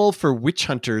manual for witch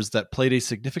hunters that played a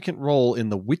significant role in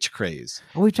the witch craze.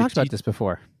 Oh, we've talked about this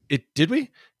before. Did we?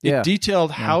 Yeah. It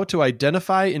detailed how to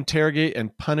identify, interrogate,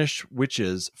 and punish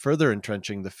witches, further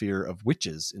entrenching the fear of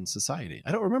witches in society.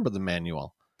 I don't remember the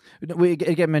manual. It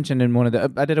get mentioned in one of the.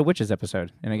 I did a witches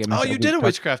episode, and I get. Oh, mentioned- you we did a talked-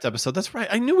 witchcraft episode. That's right.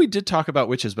 I knew we did talk about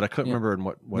witches, but I couldn't Yeah. remember in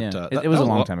what. Yeah. That It was a was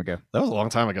long time ago. That was a long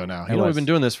time ago now. It We've was. been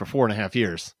doing this for 4.5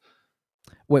 years.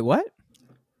 Wait, what?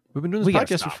 We've been doing We this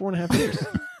gotta podcast for stop. 4.5 years.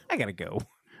 I gotta go.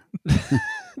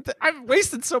 I've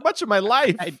wasted so much of my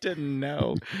life. I didn't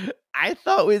know. I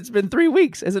thought it's been 3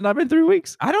 weeks. Has it not been 3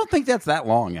 weeks? I don't think that's that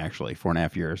long, actually.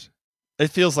 4.5 years. It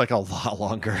feels like a lot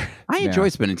longer. I Yeah. enjoy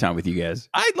spending time with you guys.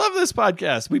 I love this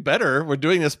podcast. We're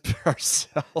doing this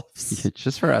ourselves. It's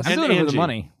just for us. I'm And doing it for Angie. the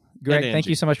money. Greg, And thank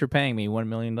you Angie. so much for paying me $1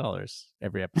 million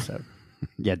every episode.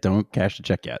 Yeah, don't cash the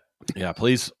check yet. Yeah,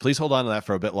 please hold on to that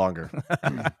for a bit longer.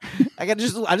 I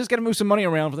just got to move some money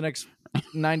around for the next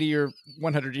 90 or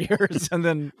 100 years, and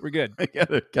then we're good. I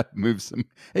gotta move some.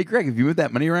 Hey, Greg, have you moved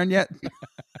that money around yet?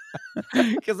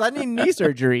 Because I need knee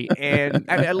surgery, and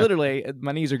I literally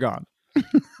my knees are gone.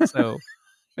 So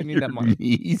I need that Your money.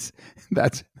 knees.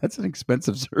 That's an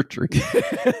expensive surgery.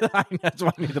 That's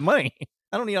why I need the money.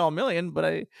 I don't need all $1 million,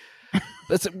 but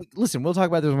listen. We'll talk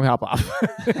about this when we hop off.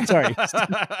 Sorry.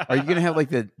 Are you gonna have like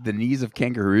the knees of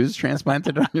kangaroos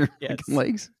transplanted on your Yes. fucking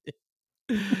legs?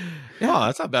 Oh,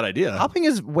 that's not a bad idea. Hopping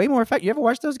is way more effective. You ever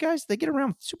watch those guys? They get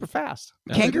around super fast.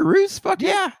 Kangaroos? Fuck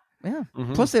yeah. Yeah.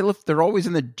 Mhm. Plus they lift. They're always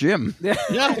in the gym. Yeah,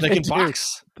 they can do.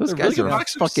 box. Those They're guys really good are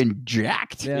boxers. fucking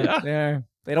jacked. Yeah.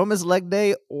 They don't miss leg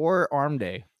day or arm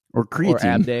day Or or ab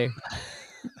creatine. day.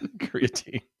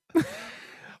 Creatine.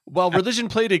 While religion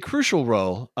played a crucial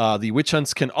role, the witch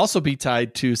hunts can also be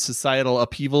tied to societal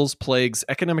upheavals, plagues,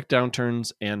 economic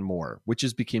downturns, and more.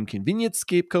 Witches became convenient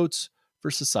scapegoats for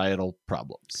societal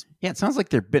problems. Yeah, it sounds like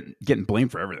they're getting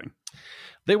blamed for everything.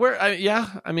 They were,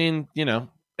 I mean, again.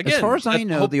 As far as I that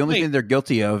know, whole the only point- thing they're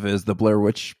guilty of is the Blair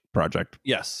Witch Project.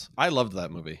 Yes, I loved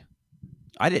that movie.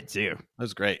 It I did too.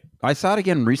 was great. I saw it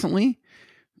again recently.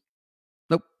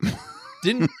 Nope.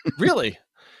 Didn't really,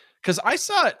 because I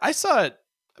saw it.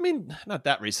 I mean, not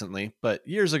that recently, but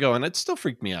years ago, and it still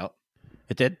freaked me out.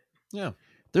 It did? Yeah.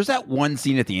 There's that one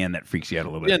scene at the end that freaks you out a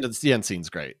little bit. The end scene's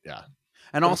great. Yeah,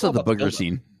 And But also it's the all about the booger buildup.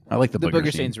 scene. I like the The booger booger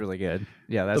scene. scene's really good.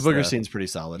 Yeah, the that's booger scene's pretty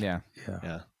solid. Yeah.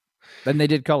 Yeah. And they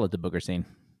did call it the booger scene.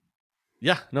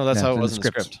 Yeah, no, that's Yeah, how it's it in was the in the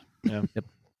script. script. Yeah.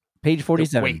 Page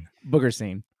 47. Wait. Booger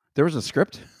scene. There was a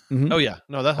script? Mhm. Oh yeah,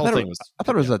 no, that whole thought it thing was. I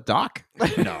thought it was a doc.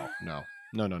 No.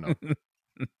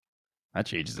 That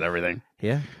changes everything.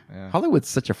 Yeah. Hollywood's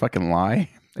such a fucking lie.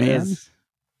 Man. Yes.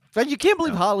 But you can't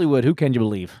believe Hollywood. Who can you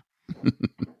believe?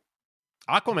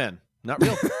 Aquaman, not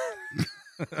real.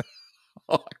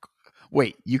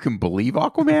 Wait, you can believe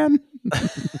Aquaman?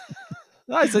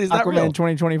 No, I said he's not Aquaman real.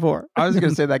 2024. I was going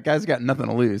to say that guy's got nothing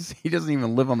to lose. He doesn't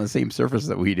even live on the same surface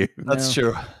that we do. That's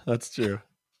true. That's true.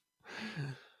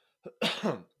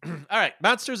 All right,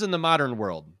 monsters in the modern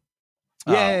world.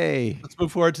 Yay. Let's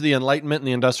move forward to the Enlightenment and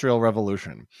the Industrial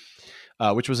Revolution,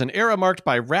 which was an era marked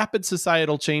by rapid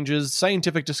societal changes,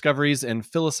 scientific discoveries, and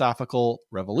philosophical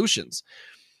revolutions.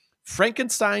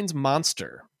 Frankenstein's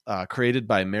monster, created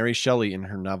by Mary Shelley in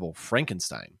her novel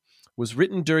Frankenstein, was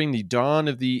written during the dawn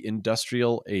of the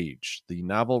Industrial Age. The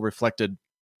novel reflected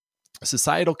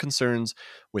societal concerns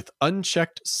with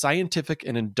unchecked scientific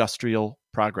and industrial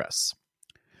progress.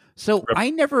 So I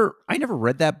never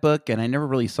read that book, and I never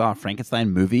really saw a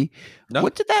Frankenstein movie. No.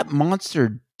 What did that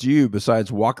monster do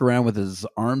besides walk around with his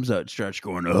arms outstretched,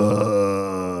 going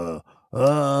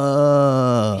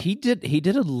He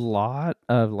did a lot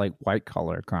of like white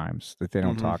collar crimes that they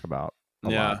don't talk about a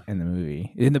lot in the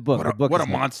movie. In the book, What a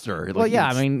monster! Well, Like, yeah, he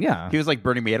was- I mean, yeah, he was like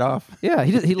Bernie Madoff. yeah.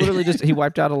 He literally he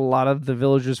wiped out a lot of the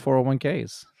villagers'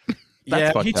 401ks.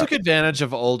 Yeah, fucked he up. took advantage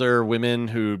of older women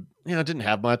who didn't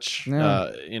have much.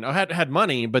 Yeah. Had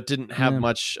money but didn't have Yeah.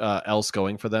 much else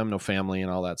going for them, no family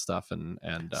and all that stuff. And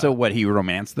So what? He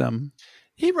romanced them.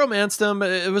 he romanced them,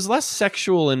 but it was less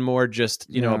sexual and more just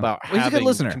Yeah. about Well, he's a good having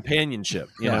listener. companionship.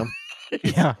 You Yeah. know,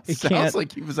 Yeah, he Sounds can't.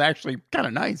 like he was actually kind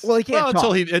of nice. Well, he can't well,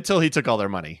 talk. until he took all their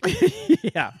money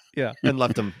yeah. and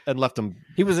left them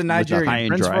He was a high Nigerian and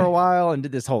prince dry. for a while and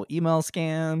did this whole email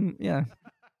scam. Yeah.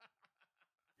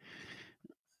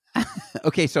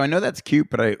 Okay, so I know that's cute,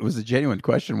 but it was a genuine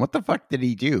question. What the fuck did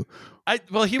he do?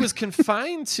 He was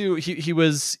confined to he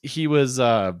was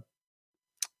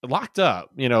locked up.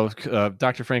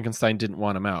 Dr. Frankenstein didn't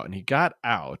want him out, and he got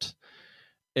out.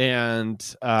 And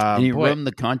Did he roam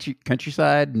the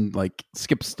countryside and like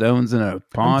skip stones in a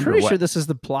pond? I'm pretty or what? sure this is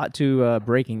the plot to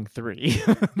Breaking 3.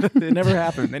 It never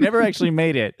happened. They never actually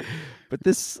made it. But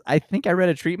this, I think I read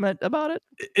a treatment about it.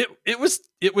 it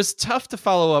was tough to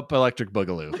follow up Electric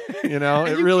Boogaloo. It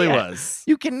You really can't. was.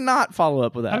 You cannot follow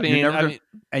up with that. I mean,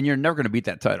 And you're never going to beat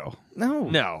that title. no.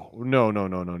 no.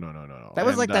 That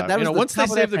was like that. That was the once they top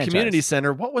of that saved the community franchise.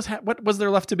 center. What was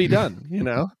there left to be done?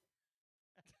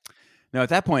 No, at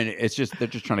that point, it's just they're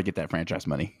just trying to get that franchise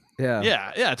money.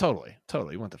 Yeah. Yeah, totally.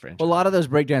 You want the franchise? Well, a lot of those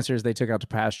breakdancers they took out to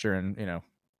pasture and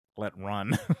let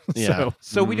run. Yeah.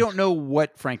 So we don't know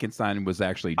what Frankenstein was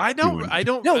actually. I doing.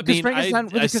 don't. No, I 'cause mean, Frankenstein- I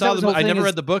because saw that was the. the whole I thing never is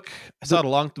read the book. I saw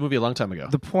the movie a long time ago.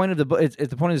 The point of the book,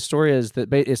 the point of the story is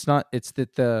that it's not. It's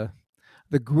that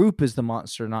the group is the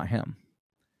monster, not him.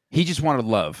 He just wanted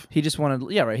love. He just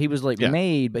wanted, yeah, right. He was like Yeah.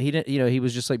 made, but he didn't. He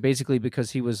was just like basically because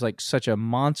he was like such a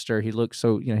monster. He looked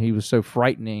so, he was so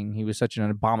frightening. He was such an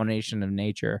abomination of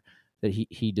nature that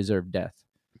he deserved death.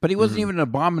 But he wasn't even an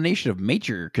abomination of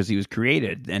nature because he was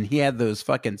created, and he had those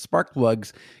fucking spark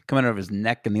plugs coming out of his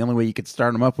neck, and the only way you could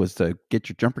start him up was to get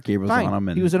your jumper cables Fine. on him.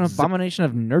 And He was an zip- abomination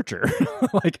of nurture.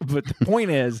 But the point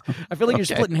is, I feel like you're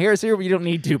Okay. splitting hairs here, but you don't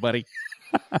need to, buddy.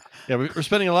 Yeah, we're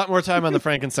spending a lot more time on the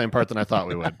Frankenstein part than I thought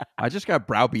we would. I just got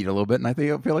browbeat a little bit, and I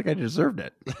feel like I deserved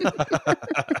it.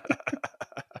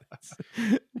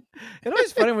 It's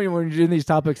always funny when you're doing these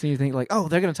topics and you think like, oh,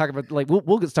 they're going to talk about like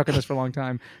we'll get stuck in this for a long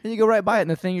time, and you go right by it,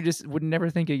 and the thing you just would never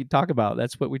think you'd talk about.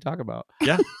 That's what we talk about.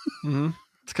 Yeah, it's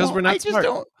because Well, we're not smart.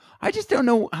 I just don't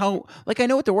know how. Like, I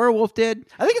know what the werewolf did.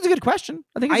 I think it's a good question.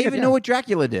 I think I it's a even good, know what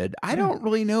Dracula did. I don't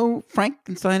really know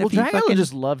Frankenstein. Well, if he Dracula fucking,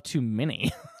 just loved too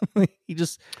many.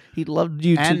 he loved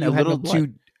you and till you a had no little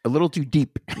blood. a little too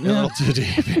deep. A little too deep.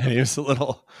 He was a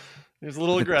little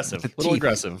aggressive. the A little teeth.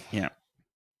 aggressive. Yeah.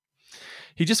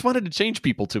 He just wanted to change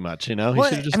people too much. He Well,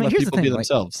 should have just I mean, let here's the people be thing, like-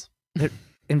 themselves.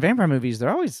 In vampire movies, they're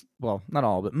always, well, not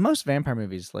all, but most vampire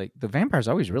movies, like the vampire's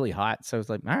always really hot. So it's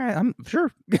like, all right, I'm sure.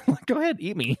 Go ahead,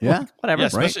 eat me. Yeah. Whatever. Yeah,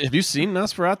 especially, have you seen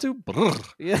Nosferatu?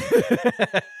 Brrr. Yeah.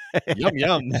 Yum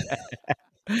yum.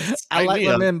 I like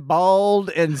women bald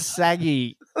and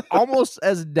saggy, almost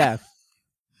as death.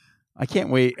 I can't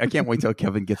wait. I can't wait till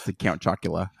Kevin gets to Count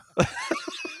Chocula.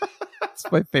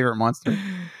 It's my favorite monster.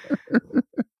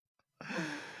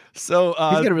 So He's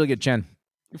got a really good chin.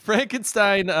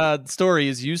 Frankenstein story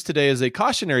is used today as a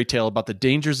cautionary tale about the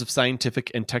dangers of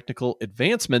scientific and technical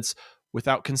advancements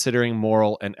without considering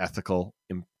moral and ethical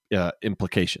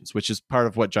implications, which is part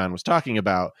of what John was talking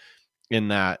about in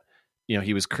that,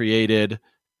 he was created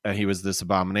and he was this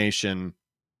abomination,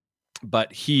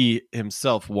 but he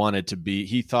himself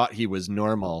he thought he was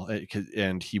normal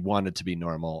and he wanted to be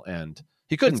normal and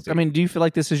he couldn't. I mean, do you feel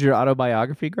like this is your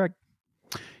autobiography, Greg?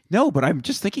 No, but I'm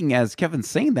just thinking as Kevin's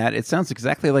saying that, it sounds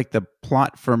exactly like the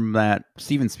plot from that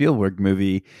Steven Spielberg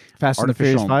movie, Fast and the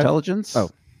Furious Artificial 5? Intelligence. Oh.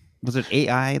 Was it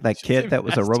AI, that kid that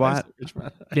was a robot?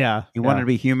 Yeah. He wanted to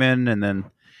be human, and then,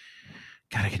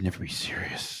 God, I could never be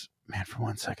serious. Man, for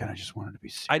 1 second, I just wanted to be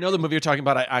serious. I know the movie you're talking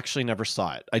about. I actually never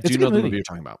saw it. I It's do a know good the movie. movie you're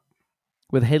talking about.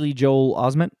 With Haley Joel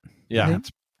Osment. Yeah. That's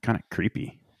kind of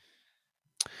creepy.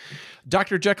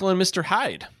 Dr. Jekyll and Mr.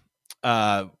 Hyde.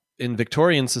 In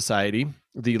Victorian society,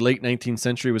 the late 19th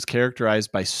century was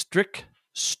characterized by strict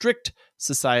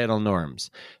societal norms.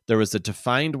 There was a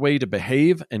defined way to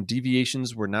behave, and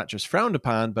deviations were not just frowned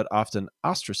upon, but often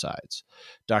ostracized.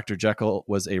 Dr. Jekyll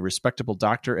was a respectable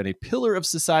doctor and a pillar of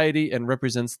society and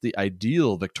represents the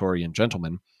ideal Victorian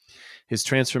gentleman. His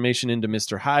transformation into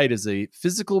Mr. Hyde is a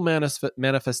physical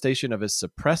manifestation of his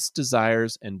suppressed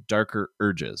desires and darker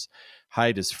urges.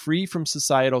 Hyde is free from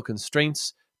societal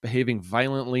constraints, behaving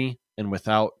violently and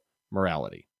without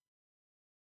morality.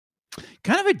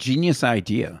 Kind of a genius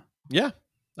idea Yeah,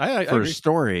 I for a agree.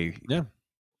 story. Yeah.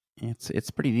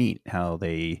 It's pretty neat how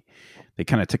they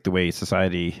kind of took the way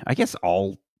society. I guess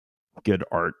all good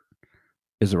art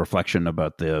is a reflection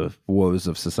about the woes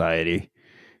of society.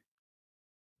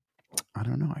 I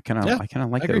don't know. I kind of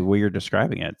like agree. the way you're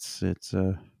describing it. It's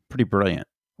pretty brilliant.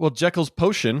 Well, Jekyll's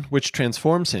potion, which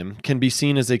transforms him, can be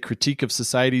seen as a critique of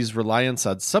society's reliance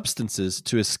on substances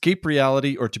to escape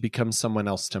reality or to become someone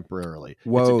else temporarily.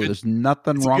 Whoa, there's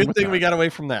nothing It's a wrong good with thing that. we got away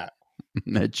from that.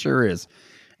 It sure is.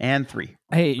 And 3.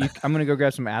 Hey, I'm gonna go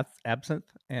grab some absinthe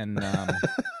and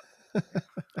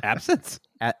Absence?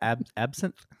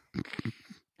 absinthe.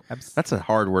 That's a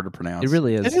hard word to pronounce. It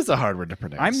really is. It is a hard word to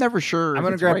pronounce. I'm never sure. I'm if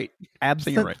gonna it's grab right.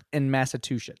 absinthe right. in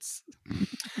Massachusetts.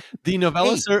 The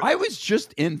novella. Hey, I was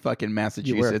just in fucking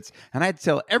Massachusetts, and I had to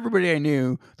tell everybody I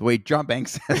knew the way John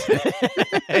Banks says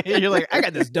it. You're like, I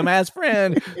got this dumbass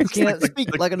friend who can't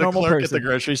speak like a normal clerk person. at the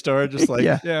grocery store, just like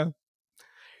Yeah. Yeah.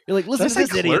 You're like, Did I listen to say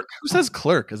this clerk? idiot. Who says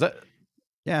clerk? Is that?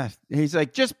 Yeah, he's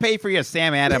like, just pay for your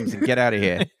Sam Adams and get out of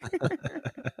here.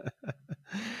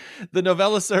 The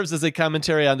novella serves as a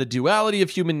commentary on the duality of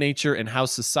human nature and how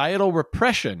societal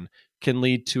repression can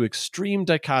lead to extreme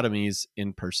dichotomies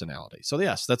in personality. So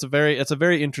yes, that's a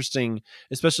very interesting,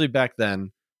 especially back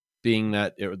then, being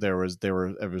that it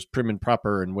was prim and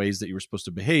proper in ways that you were supposed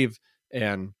to behave,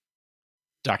 and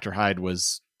Dr. Hyde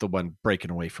was the one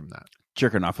breaking away from that.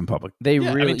 Jerking off in public. They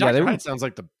Yeah, really, Dr. they were, Hyde sounds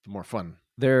like the more fun.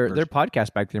 their version.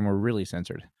 podcasts back then were really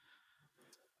censored.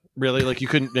 Really, like you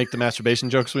couldn't make the masturbation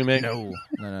jokes we make.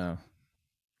 No.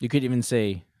 You could even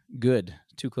say "good,"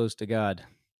 too close to God.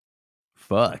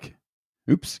 Fuck.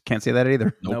 Oops, can't say that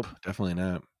either. Nope, definitely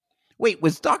not. Wait,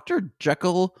 was Dr.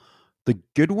 Jekyll the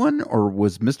good one, or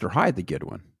was Mr. Hyde the good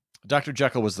one? Dr.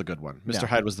 Jekyll was the good one. Mr. Yeah.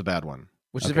 Hyde was the bad one.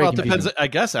 Which is Okay. very Well, it confusing. depends. I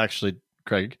guess actually,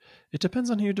 Craig, it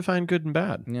depends on who you define good and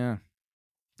bad. Yeah.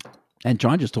 And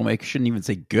John just told me I shouldn't even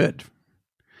say good.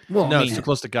 Well, No, I it's mean, too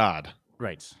close to God.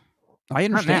 right. I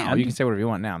Not understand. now. You can say whatever you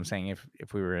want now. I'm saying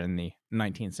if we were in the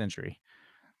 19th century.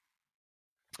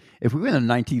 If we were in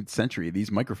the 19th century,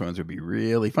 these microphones would be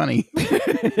really funny.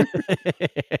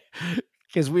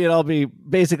 Because we'd all be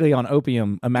basically on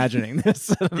opium imagining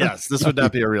this. Yes, this would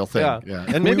not be a real thing. Yeah. Yeah,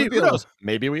 and We maybe would be who able- knows?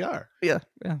 Maybe we are. God,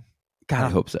 I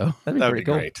hope so. That'd be That would pretty be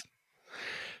cool. great.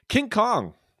 King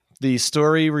Kong. The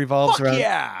story revolves Fuck around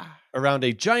yeah. around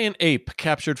a giant ape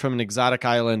captured from an exotic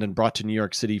island and brought to New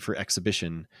York City for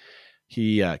exhibition.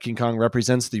 King Kong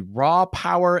represents the raw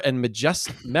power and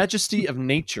majesty of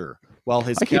nature, while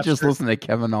his I could just capture- listen to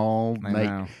Kevin all I night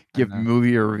know. give I know.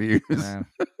 movie reviews. I know.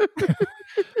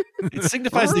 it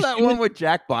signifies Remember the that human- one with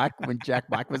Jack Black when Jack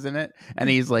Black was in it, and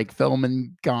he's like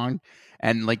filming Kong,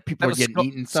 and like people That are was getting Skull-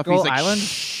 eaten and stuff. Skull he's like, Island?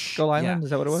 "Shh." Skull Island? Yeah. Is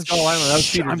that what it was? Skull Island. That was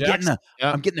Shh, Peter I'm getting Jackson. a,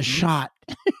 Yeah. I'm getting a shot.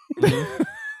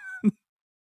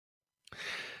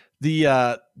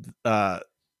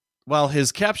 While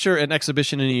his capture and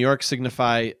exhibition in New York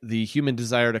signify the human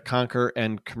desire to conquer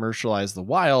and commercialize the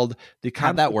wild, the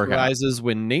How'd that conflict work out? arises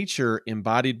when nature,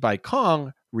 embodied by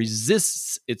Kong,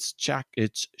 resists its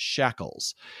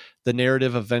shackles. The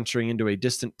narrative of venturing into a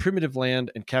distant primitive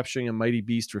land and capturing a mighty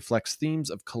beast reflects themes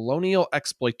of colonial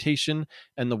exploitation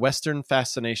and the Western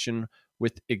fascination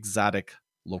with exotic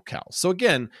locales. So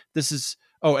again, this is...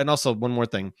 Oh, and also one more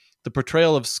thing. The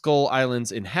portrayal of Skull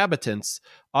Island's inhabitants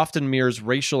often mirrors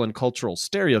racial and cultural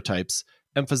stereotypes,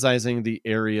 emphasizing the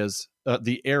era's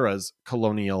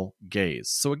colonial gaze.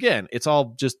 So again, it's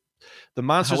all just the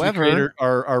monsters However- we created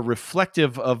are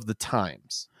reflective of the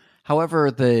times. However,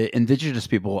 the indigenous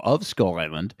people of Skull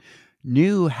Island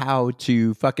knew how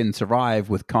to fucking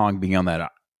survive with Kong being on that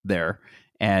there,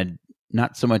 and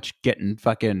not so much getting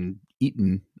fucking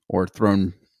eaten or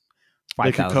thrown.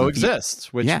 They could 5,000 feet.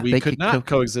 coexist, which Yeah, we they could could not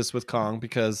coexist with Kong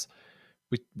because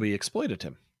we exploited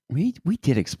him, We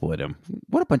did exploit him.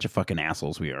 What a bunch of fucking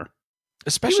assholes we are.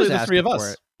 especially the three of asking for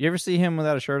us. it. You ever see him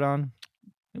without a shirt on?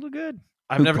 He look good.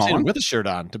 I've Who, never seen him Kong? with a shirt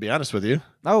on, to be honest with you.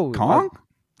 Oh, Kong? Are you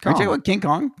Kong. talking about King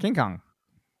Kong? King Kong.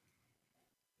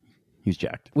 He's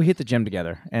jacked. We hit the gym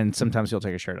together, and sometimes he'll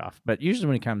take his shirt off. But usually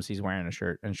when he comes, he's wearing a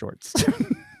shirt and shorts.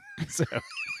 So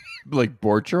Like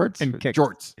board shorts? And kicks.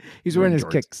 Jorts. he's wearing his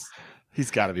Jorts. kicks. He's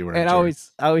got to be wearing. And I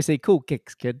always say, "Cool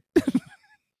kicks, kid." And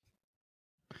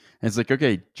it's like,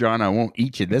 okay, John, I won't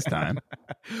eat you this time.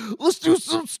 Let's do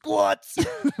some squats.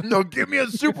 No, give me a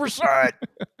superset.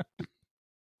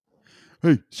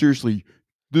 Hey, seriously,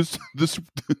 This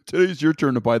today's your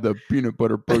turn to buy the peanut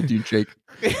butter protein shake.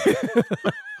 I'm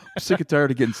sick and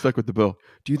tired of getting stuck with the bill.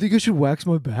 Do you think I should wax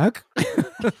my back?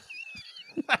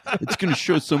 It's going to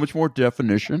show so much more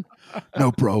definition.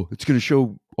 No, bro. It's going to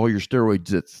show all your steroid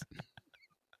zits.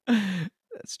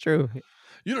 That's true.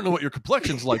 You don't know what your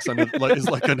complexion's like under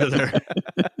there.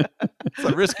 It's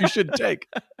a risk you shouldn't take.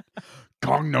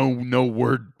 Kong, no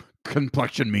word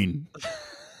complexion mean.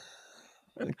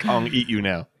 Kong, eat you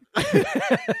now.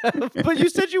 But you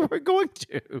said you weren't going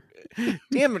to.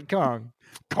 Damn it, Kong.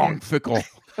 Kong fickle.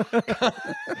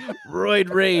 Roid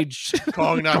rage.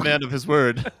 Kong, not man of his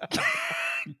word.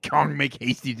 Kong make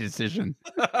hasty decision.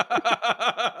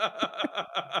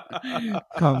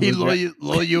 Kong He was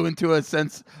lull you into a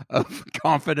sense of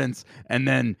confidence, and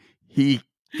then he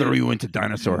throw you into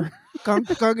dinosaur. Kong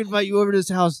invite you over to his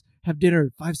house, have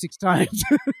dinner 5-6 times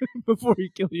before he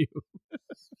kill you.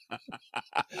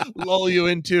 Lull you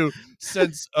into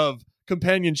sense of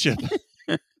companionship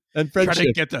and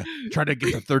friendship. Try to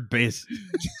get to third base.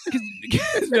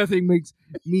 Because nothing makes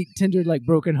meat tender like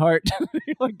broken heart.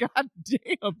 You're like, God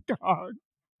damn, Kong.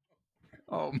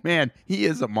 Oh man, he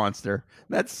is a monster.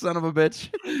 That son of a bitch.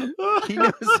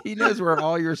 He knows where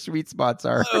all your sweet spots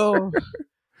are. Oh.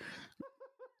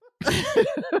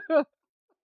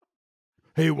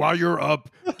 Hey, while you're up,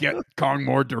 get Kong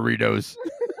more Doritos.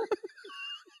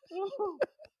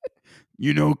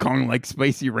 You know Kong likes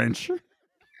spicy ranch.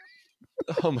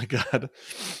 Oh my God.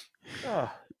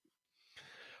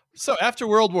 So after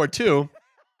World War II,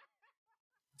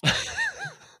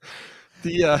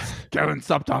 Kevin,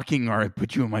 stop talking or I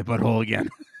put you in my butthole again.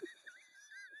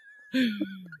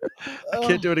 I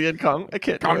can't do it again, Kong. I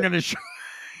can't. Kong gonna show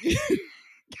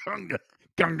Kong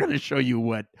gonna show you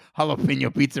what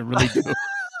jalapeno pizza really do.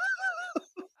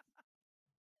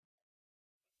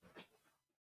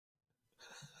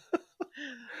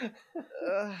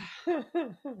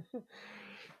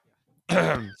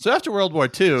 So after World War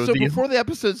II, So before the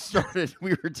episode started,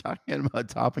 we were talking about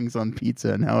toppings on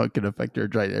pizza and how it could affect your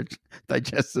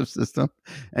digestive system.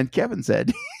 And Kevin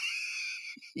said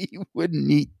he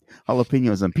wouldn't eat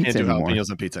jalapenos on pizza can't do anymore.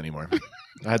 jalapenos on pizza anymore.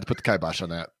 I had to put the kibosh on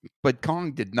that. But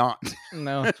Kong did not.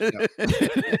 No.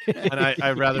 And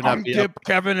I'd rather Kong not be dip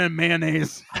Kevin in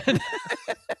mayonnaise.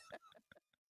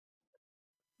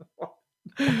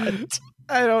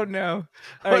 I don't know.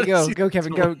 All right, go,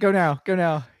 Kevin. Go now.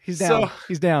 He's down.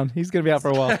 He's down. He's going to be out for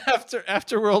a while.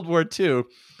 After World War II,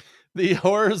 the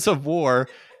horrors of war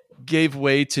gave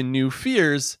way to new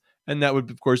fears, and that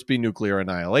would, of course, be nuclear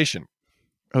annihilation.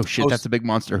 Oh, shit, that's a big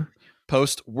monster.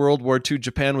 Post World War II,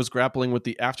 Japan was grappling with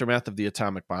the aftermath of the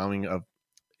atomic bombing of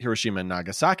Hiroshima and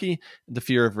Nagasaki. The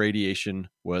fear of radiation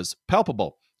was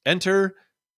palpable. Enter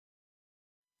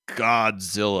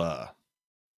Godzilla.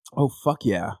 Oh, fuck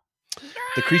yeah.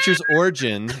 The creature's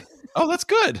origin. Oh, that's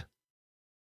good.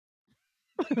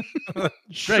 Greg,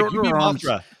 Shorter you beat arms.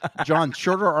 Mothra. John,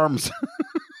 shorter arms.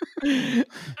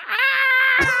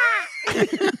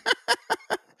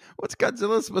 What's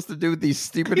Godzilla supposed to do with these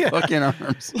stupid fucking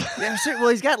arms? Yeah, well,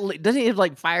 he's got. Doesn't he have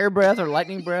like fire breath or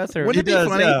lightning breath? Or Wouldn't it be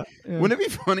funny? Yeah. Wouldn't it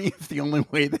be funny if the only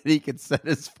way that he could set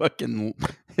his fucking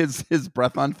his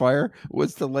breath on fire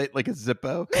was to light like a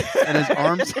Zippo, and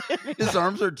his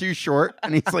arms are too short,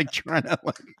 and he's like trying to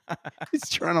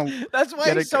That's why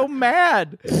get he's it- so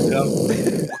mad.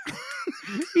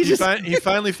 He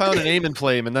finally found an aim and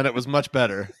flame, and then it was much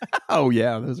better. Oh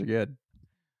yeah, those are good.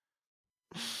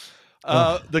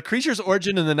 The creature's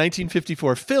origin in the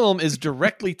 1954 film is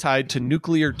directly tied to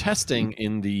nuclear testing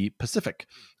in the Pacific.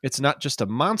 It's not just a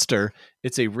monster,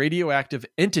 it's a radioactive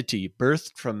entity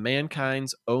birthed from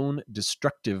mankind's own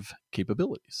destructive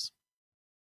capabilities.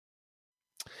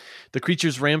 The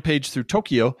creature's rampage through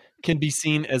Tokyo can be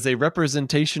seen as a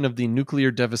representation of the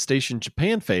nuclear devastation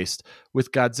Japan faced,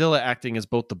 with Godzilla acting as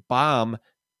both the bomb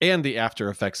and the after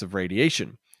effects of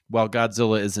radiation. While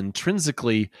Godzilla is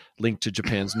intrinsically linked to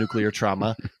Japan's nuclear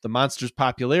trauma, the monster's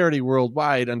popularity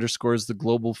worldwide underscores the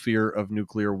global fear of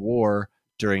nuclear war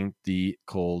during the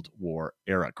Cold War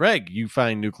era. Greg, you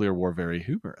find nuclear war very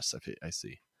humorous, I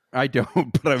see. I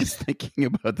don't, but I was thinking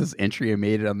about this entry I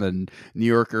made on the New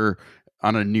Yorker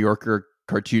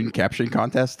cartoon caption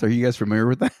contest. Are you guys familiar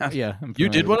with that? Yeah, You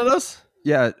did one of those?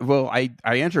 Yeah, well, I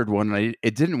entered one and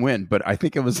it didn't win, but I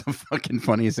think it was the fucking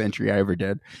funniest entry I ever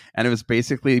did. And it was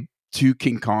basically two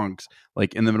King Kongs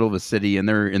like in the middle of a city, and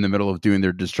they're in the middle of doing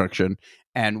their destruction.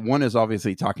 And one is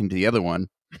obviously talking to the other one.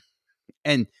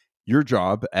 And your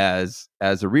job as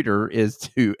a reader is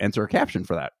to enter a caption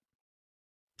for that.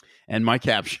 And my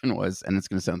caption was, and it's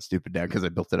going to sound stupid now because I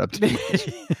built it up too much.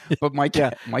 But my So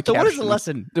caption what is the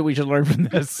lesson that we should learn from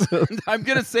this? I'm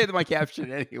going to say that my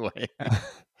caption anyway.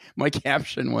 My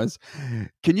caption was,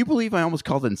 "Can you believe I almost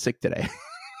called in sick today?"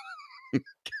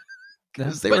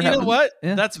 'Cause they But were you know having- what?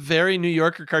 Yeah. That's very New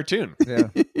Yorker cartoon. Yeah,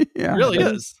 Yeah, It really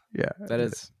that is. Yeah, that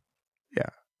is.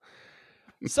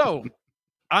 So,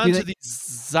 on You to think- the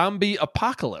zombie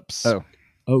apocalypse. Oh.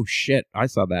 Oh shit! I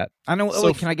saw that. I know. So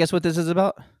wait, can I guess what this is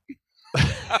about?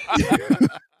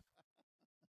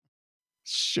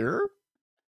 Sure.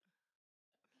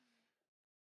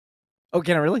 Oh,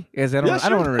 can I really? Because I don't. Yeah, I don't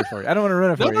sure. want to ruin it for you. I don't want to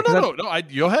ruin it for No, you. no, 'cause no, no.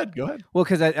 Go ahead. Go ahead. Well,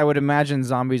 because I would imagine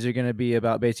zombies are going to be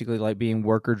about basically like being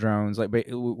worker drones. Like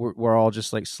we're all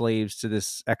just like slaves to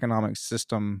this economic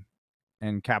system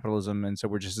and capitalism, and so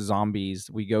we're just zombies.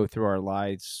 We go through our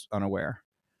lives unaware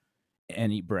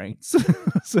and eat brains.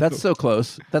 So- That's so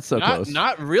close. That's so close.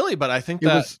 Not really, but I think It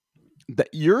that was that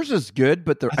yours is good,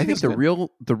 but I I think think it's the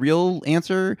good. real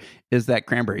answer is that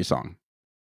Cranberry song.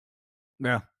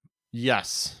 yeah,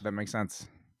 yes, that makes sense.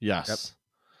 yes. Yep.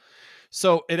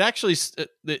 So it actually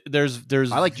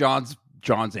there's I like John's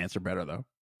answer better though.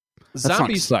 That song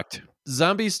zombies sucked.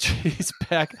 zombies trace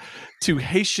back to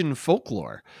Haitian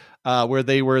folklore, where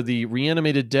they were the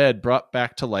reanimated dead brought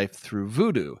back to life through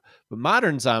voodoo. But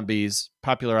modern zombies,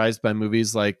 popularized by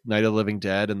movies like Night of the Living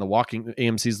Dead and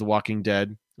AMC's The Walking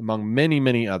Dead, among many,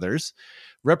 many others,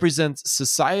 represents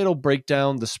societal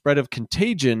breakdown, the spread of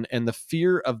contagion, and the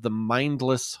fear of the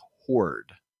mindless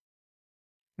horde.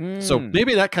 So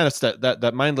maybe that kind of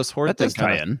that mindless horde That thing does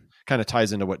tie in. kind of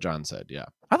ties into what John said. Yeah,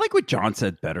 I like what John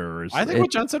said better. I think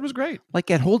what John said was great. like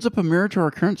it holds up a mirror to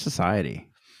our current society.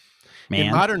 Man,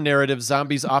 In modern narratives,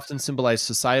 zombies often symbolize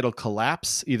societal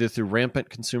collapse, either through rampant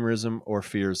consumerism or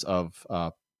fears of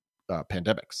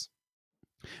pandemics.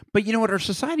 but you know what? Our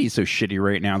society is so shitty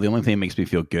right now. The only thing that makes me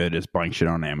feel good is buying shit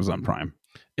on Amazon Prime,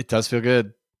 It does feel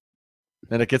good.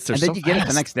 And it gets there and so then you get it the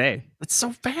fast. next day. It's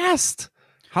so fast.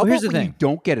 How Well, here's about the when thing. you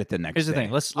don't get it the next Here's the day?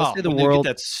 thing. Let's say the when you world.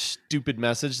 get that stupid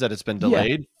message that it's been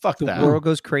delayed. Fuck The that. world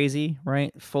goes crazy,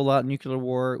 right? Full out nuclear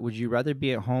war. Would you rather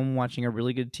be at home watching a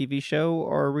really good TV show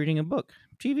or reading a book?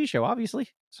 TV show, obviously.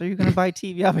 So you're going to buy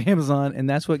TV off Amazon, and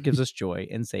that's what gives us joy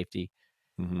and safety.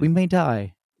 Mhm. We may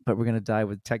die, but we're going to die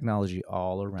with technology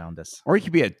all around us. Or you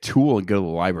could be a tool and go to the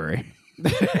library.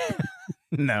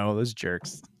 No, those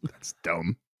jerks. That's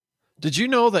dumb. Did you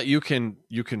know that you can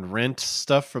rent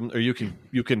stuff from, or you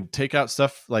can take out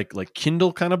stuff like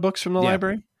Kindle kind of books from the Yeah.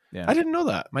 library? Yeah. I didn't know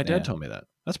that. My dad Yeah. told me that.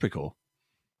 That's pretty cool.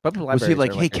 Public Was he libraries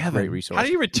like, are "Hey, a Kevin, great resource. How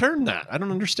do you return that? I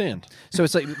don't understand. So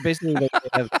it's like basically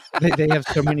they have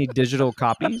so many digital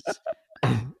copies,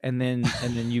 and then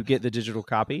you get the digital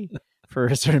copy for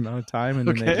a certain amount of time, and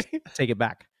then they Okay. just take it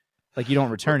back. Like you don't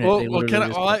return it. Well, They well,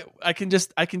 literally can I can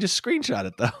just screenshot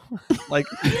it though, like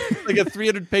a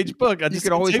 300-page book. I just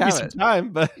could always take me have some it.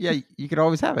 time, but Yeah, you could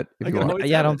always have it if I you can want. always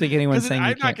yeah, I have don't it. think anyone's 'Cause saying I'm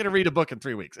you not can't. going to read a book in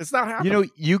 3 weeks. It's not happening. You know,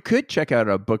 you could check out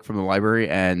a book from the library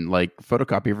and like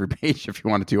photocopy every page if you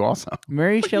wanted to. Also,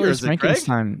 Mary What year Shelley's is it, Greg?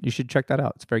 Frankenstein. You should check that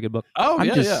out. It's a very good book. oh I'm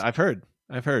yeah, just- yeah. I've heard.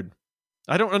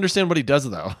 I don't understand what he does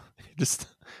though.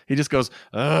 He just goes.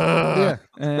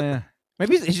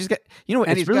 Maybe he's just got. You know what?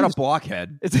 and It's he's got really a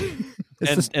blockhead.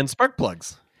 And spark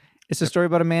plugs. it's a story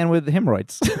about a man with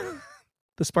hemorrhoids.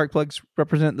 The spark plugs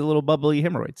represent the little bubbly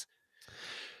hemorrhoids.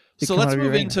 They So come let's out of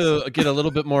your move anus. into get a little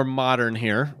bit more modern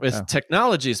here with Oh.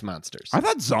 technology's monsters. I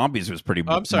thought zombies was pretty.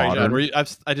 Oh, I'm sorry, modern. John. Were you, I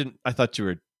thought you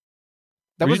were.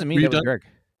 That Were you- wasn't me. were you That was done? Greg.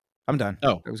 I'm done.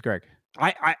 Oh. That was Greg.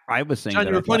 I was saying John, that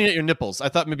you I were pointing at your nipples. I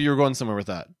thought maybe you were going somewhere with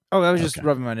that. Oh, I was just Okay.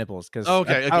 rubbing my nipples because. Oh,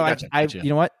 okay, gotcha. You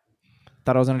know what?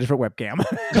 Thought I was on a different webcam.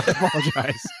 I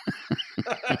apologize.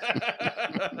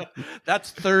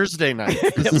 That's Thursday night.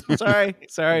 Yep,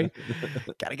 sorry.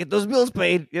 Gotta get those bills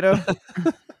paid. You know.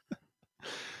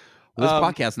 This Um,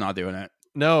 podcast's not doing it,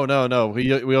 No.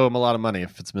 We owe him a lot of money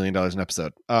if it's $1 million an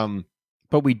episode.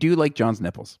 but we do like John's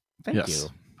nipples. Thank Yes. you.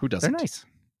 Who They're doesn't? nice.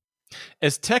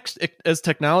 As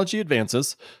technology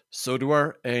advances, so do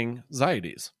our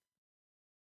anxieties.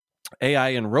 AI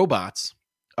and robots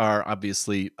are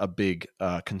obviously a big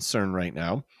concern right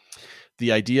now.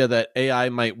 The idea that AI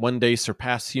might one day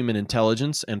surpass human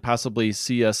intelligence and possibly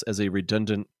see us as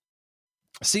redundant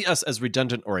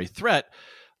or a threat,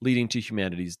 leading to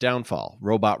humanity's downfall.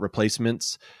 Robot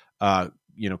replacements,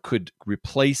 could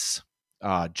replace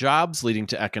jobs, leading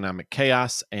to economic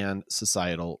chaos and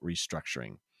societal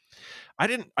restructuring. I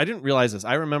didn't realize this.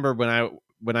 I remember when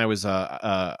I was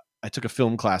I took a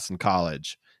film class in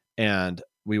college, and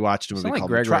we watched a movie Sound like called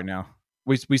Greg right now.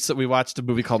 we watched a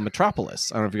movie called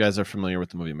Metropolis. I don't know if you guys are familiar with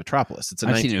the movie Metropolis. It's a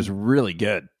I've seen it. It was really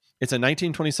good. It's a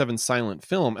 1927 silent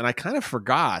film, and I kind of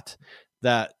forgot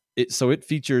that it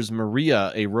features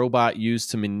Maria, a robot used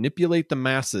to manipulate the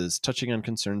masses, touching on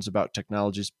concerns about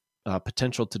technology's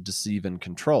potential to deceive and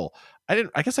control. I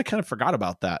guess I kind of forgot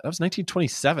about that. That was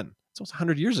 1927. It's almost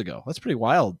 100 years ago. That's pretty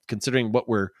wild, considering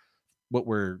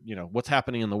what's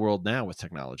happening in the world now with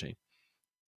technology.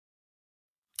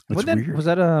 Was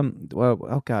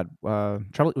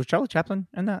Charlie Chaplin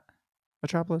in that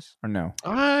Metropolis or no?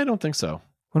 I don't think so.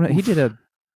 Well, he did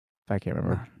I can't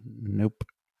remember. Nope.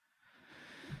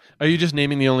 Are you just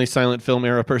naming the only silent film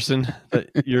era person that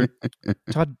you're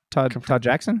Todd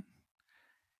Jackson?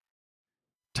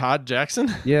 Todd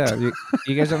Jackson? Yeah,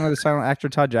 you guys don't know the silent actor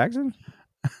Todd Jackson?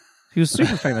 He was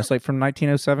super famous, like from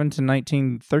 1907 to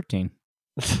 1913.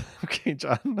 Okay,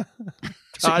 John.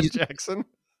 Todd Jackson.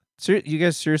 You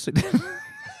guys seriously?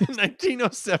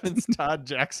 1907's Todd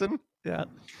Jackson. Yeah.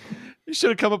 You should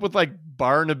have come up with like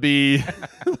Barnaby,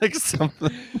 like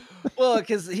something. Well,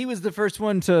 because he was the first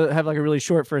one to have like a really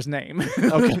short first name.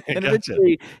 Okay, and gotcha.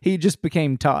 eventually he just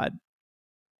became Todd.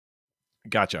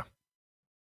 Gotcha.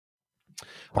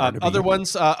 Barnaby. Other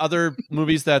ones, other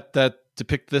movies that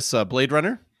depict this, Blade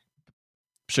Runner.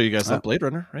 I'm sure you guys love Blade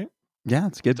Runner, right? Yeah,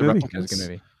 it's a good a movie. That was a good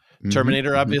movie.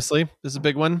 Terminator, obviously, is a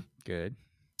big one. Good.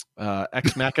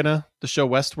 Ex Machina, the show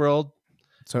Westworld.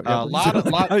 So A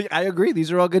lot. I agree.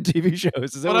 These are all good TV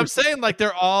shows. Is that But I'm saying, like,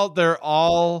 they're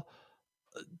all,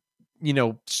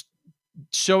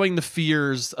 showing the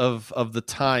fears of the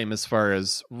time as far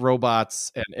as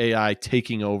robots and AI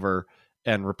taking over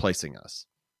and replacing us.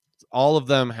 All of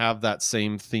them have that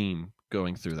same theme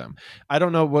going through them. I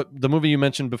don't know what the movie you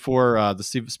mentioned before, the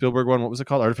Steven Spielberg one. What was it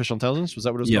called? Artificial Intelligence? Was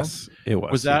that what it was called? Yes, it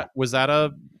was. Was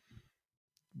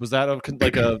that a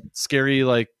like a scary,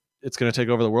 like it's going to take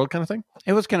over the world kind of thing?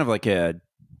 It was kind of like a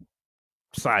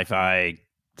sci-fi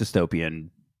dystopian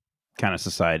kind of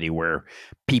society where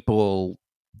people.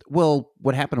 Well,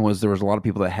 what happened was there was a lot of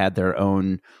people that had their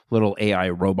own little AI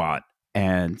robot,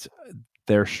 and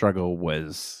their struggle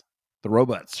was. The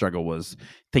robot's struggle was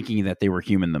thinking that they were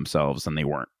human themselves, and they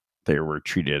weren't. They were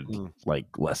treated like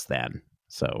less than.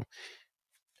 So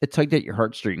it tugged at your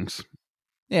heartstrings.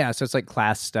 Yeah, so it's like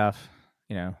class stuff.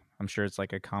 I'm sure it's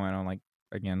like a comment on, like,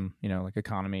 again, like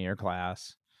economy or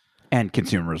class. And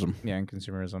consumerism. Yeah, and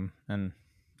consumerism. And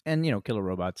killer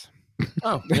robots.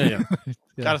 Oh, yeah.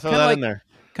 Gotta throw Kinda that like- in there.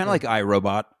 Kind of like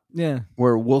iRobot, Yeah.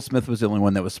 where Will Smith was the only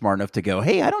one that was smart enough to go,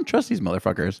 hey, I don't trust these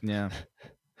motherfuckers. Yeah.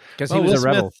 Because Well, he was Will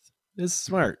a rebel. Smith is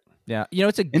smart. Yeah.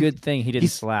 It's a good thing he didn't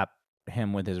he's- slap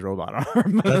him with his robot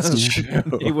arm. That's true.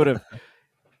 He would have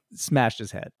smashed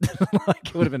his head. Like,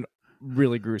 it would have been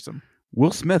really gruesome.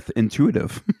 Will Smith,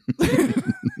 intuitive.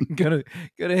 Gonna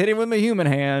hit him with my human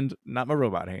hand, not my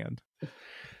robot hand.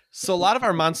 So a lot of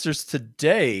our monsters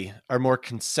today are more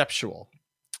conceptual,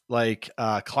 like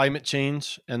climate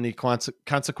change and the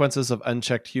consequences of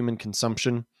unchecked human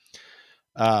consumption.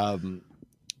 That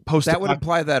would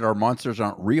imply that our monsters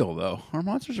aren't real, though. Our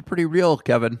monsters are pretty real,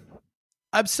 Kevin.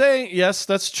 I'm saying yes,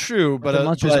 that's true, but the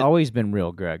monster's always been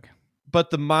real, Greg.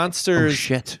 but the Oh, monsters,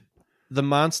 shit. the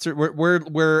monster,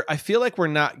 we're I feel like we're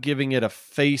not giving it a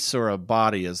face or a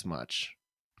body as much.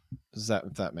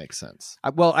 If that makes sense?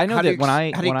 Well, I know How do that you when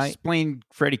how do you I explain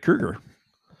Freddy Krueger?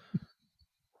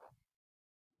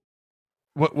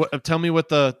 What? Tell me what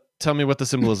the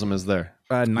symbolism is there.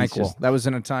 NyQuil. just- That was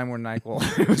in a time where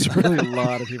NyQuil. It was really a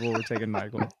lot of people were taking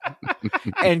NyQuil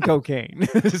and cocaine.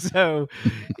 So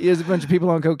there's a bunch of people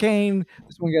on cocaine.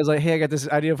 This one guy's like, "Hey, I got this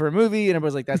idea for a movie," and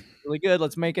everybody's like, "That's really good.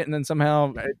 Let's make it." And then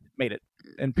somehow it made it,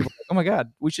 and people are like, "Oh my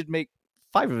god, we should make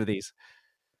 5 of these."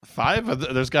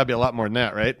 5? There's got to be a lot more than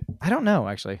that, right? I don't know,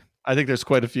 actually. I think there's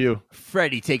quite a few.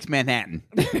 Freddy takes Manhattan.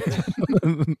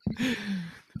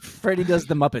 Freddy does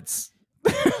the Muppets.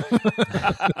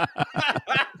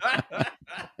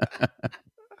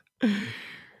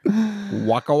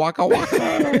 Waka waka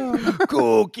waka.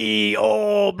 Cookie,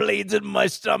 oh, blades in my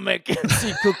stomach.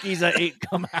 See cookies I ate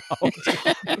come out.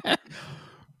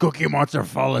 Cookie Monster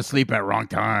fall asleep at wrong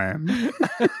time.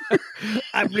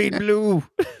 I bleed blue.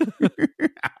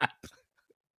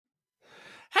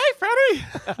 Hey, Freddy!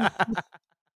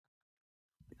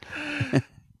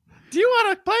 Do you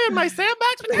want to play in my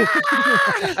sandbox?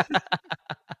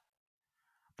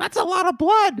 That's a lot of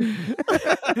blood.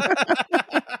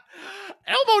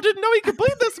 Elmo didn't know he could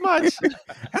bleed this much.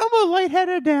 Elmo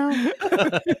lightheaded down.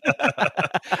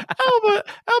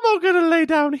 Elmo gonna lay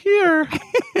down here.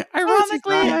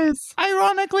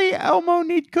 Ironically, Elmo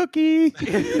need cookie.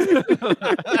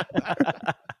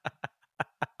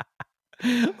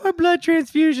 Or blood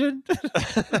transfusion.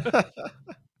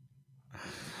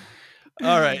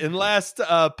 All right, and last,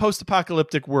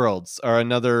 post-apocalyptic worlds are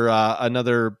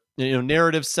another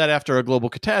narrative set after a global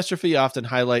catastrophe often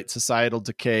highlight societal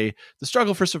decay, the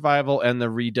struggle for survival, and the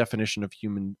redefinition of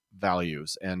human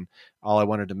values. And all I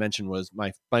wanted to mention was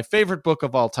my favorite book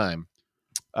of all time,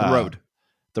 The Road.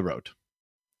 The Road.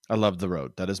 I love The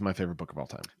Road. That is my favorite book of all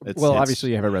time.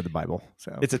 Obviously you haven't read the Bible,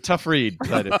 so it's a tough read,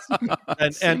 but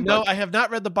it's and no, I have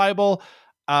not read the Bible.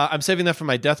 I'm saving that for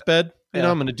my deathbed.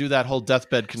 I'm going to do that whole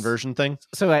deathbed conversion thing.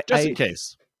 So in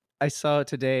case. I saw it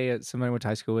today. Somebody I went to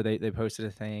high school with. They posted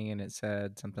a thing, and it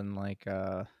said something like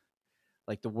the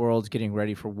world's getting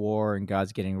ready for war, and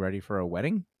God's getting ready for a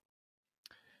wedding.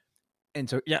 And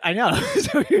so, yeah, I know.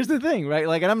 So here's the thing, right?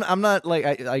 Like, and I'm not like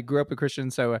I grew up a Christian,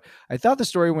 so I thought the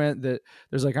story went that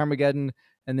there's like Armageddon,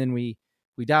 and then we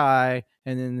die,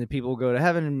 and then the people go to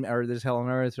heaven, or there's hell on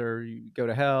earth, or you go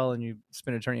to hell and you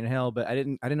spend eternity in hell. But I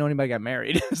didn't know anybody got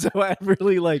married, so I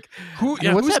really like who's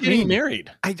that getting mean?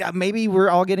 Married? Maybe we're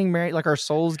all getting married, like our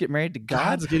souls get married to God.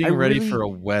 God's getting ready for a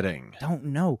wedding. Don't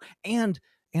know. And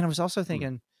I was also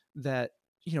thinking that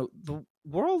the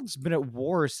world's been at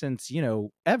war since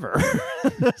ever.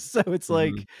 So it's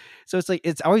like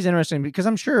it's always interesting, because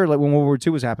I'm sure like when World War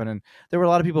II was happening, there were a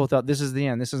lot of people who thought this is the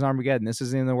end, this is Armageddon, this is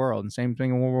the end of the world, and same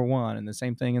thing in World War I, and the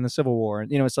same thing in the Civil War.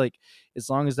 And it's like, as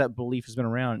long as that belief has been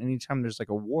around, anytime there's like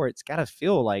a war, it's got to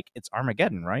feel like it's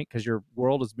Armageddon, right? Because your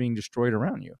world is being destroyed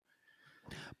around you.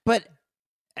 But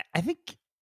I think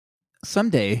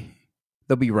someday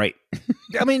they'll be right.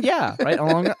 I mean, yeah, right.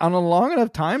 On a long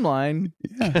enough timeline,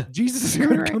 Jesus is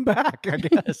going to come back, I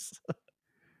guess.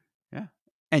 Yeah,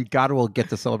 and God will get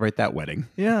to celebrate that wedding.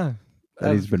 Yeah,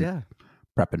 that he's been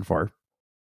prepping for.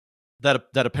 That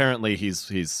apparently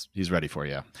he's ready for.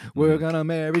 Yeah, we're gonna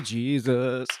marry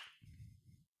Jesus.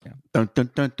 Yeah. Dun,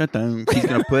 dun, dun, dun, dun. He's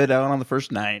gonna put it out on the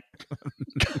first night.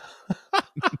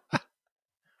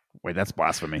 Wait, that's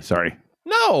blasphemy. Sorry.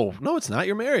 No, it's not.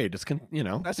 You're married. It's that's going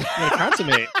to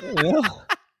consummate.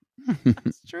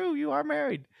 That's true. You are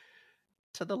married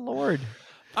to the Lord.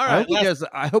 All right.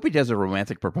 I hope he does a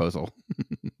romantic proposal.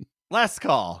 Last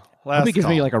call. I hope he gives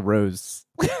me like a rose,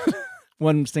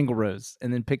 one single rose,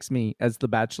 and then picks me as the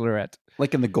Bachelorette,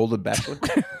 like in the Golden Bachelor.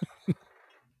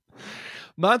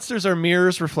 Monsters are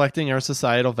mirrors reflecting our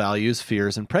societal values,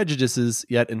 fears, and prejudices.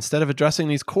 Yet instead of addressing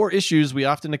these core issues, we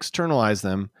often externalize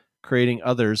them, creating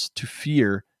others to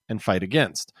fear and fight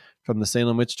against. From the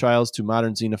Salem witch trials to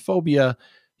modern xenophobia,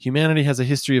 humanity has a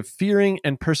history of fearing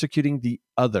and persecuting the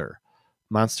other.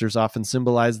 Monsters often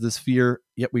symbolize this fear,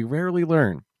 yet we rarely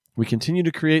learn. We continue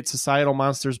to create societal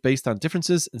monsters based on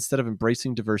differences instead of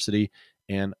embracing diversity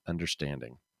and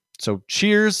understanding. So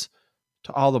cheers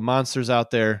to all the monsters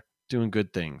out there doing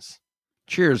good things.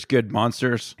 Cheers, good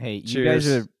monsters. Hey, cheers. You guys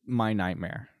are my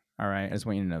nightmare. All right, I just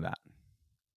want you to know that.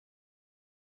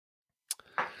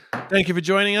 Thank you for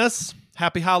joining us.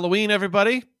 Happy Halloween,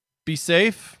 everybody. Be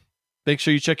safe. Make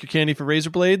sure you check your candy for razor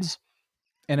blades.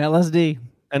 And LSD.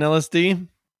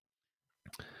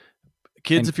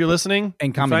 Kids, if you're listening,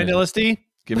 and find LSD,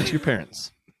 give it to your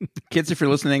parents. Kids, if you're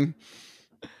listening,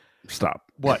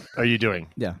 stop. What are you doing?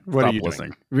 Yeah. What stop are you listening?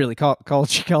 Doing? Really, call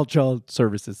child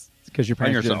services, because your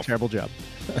parents did a terrible job.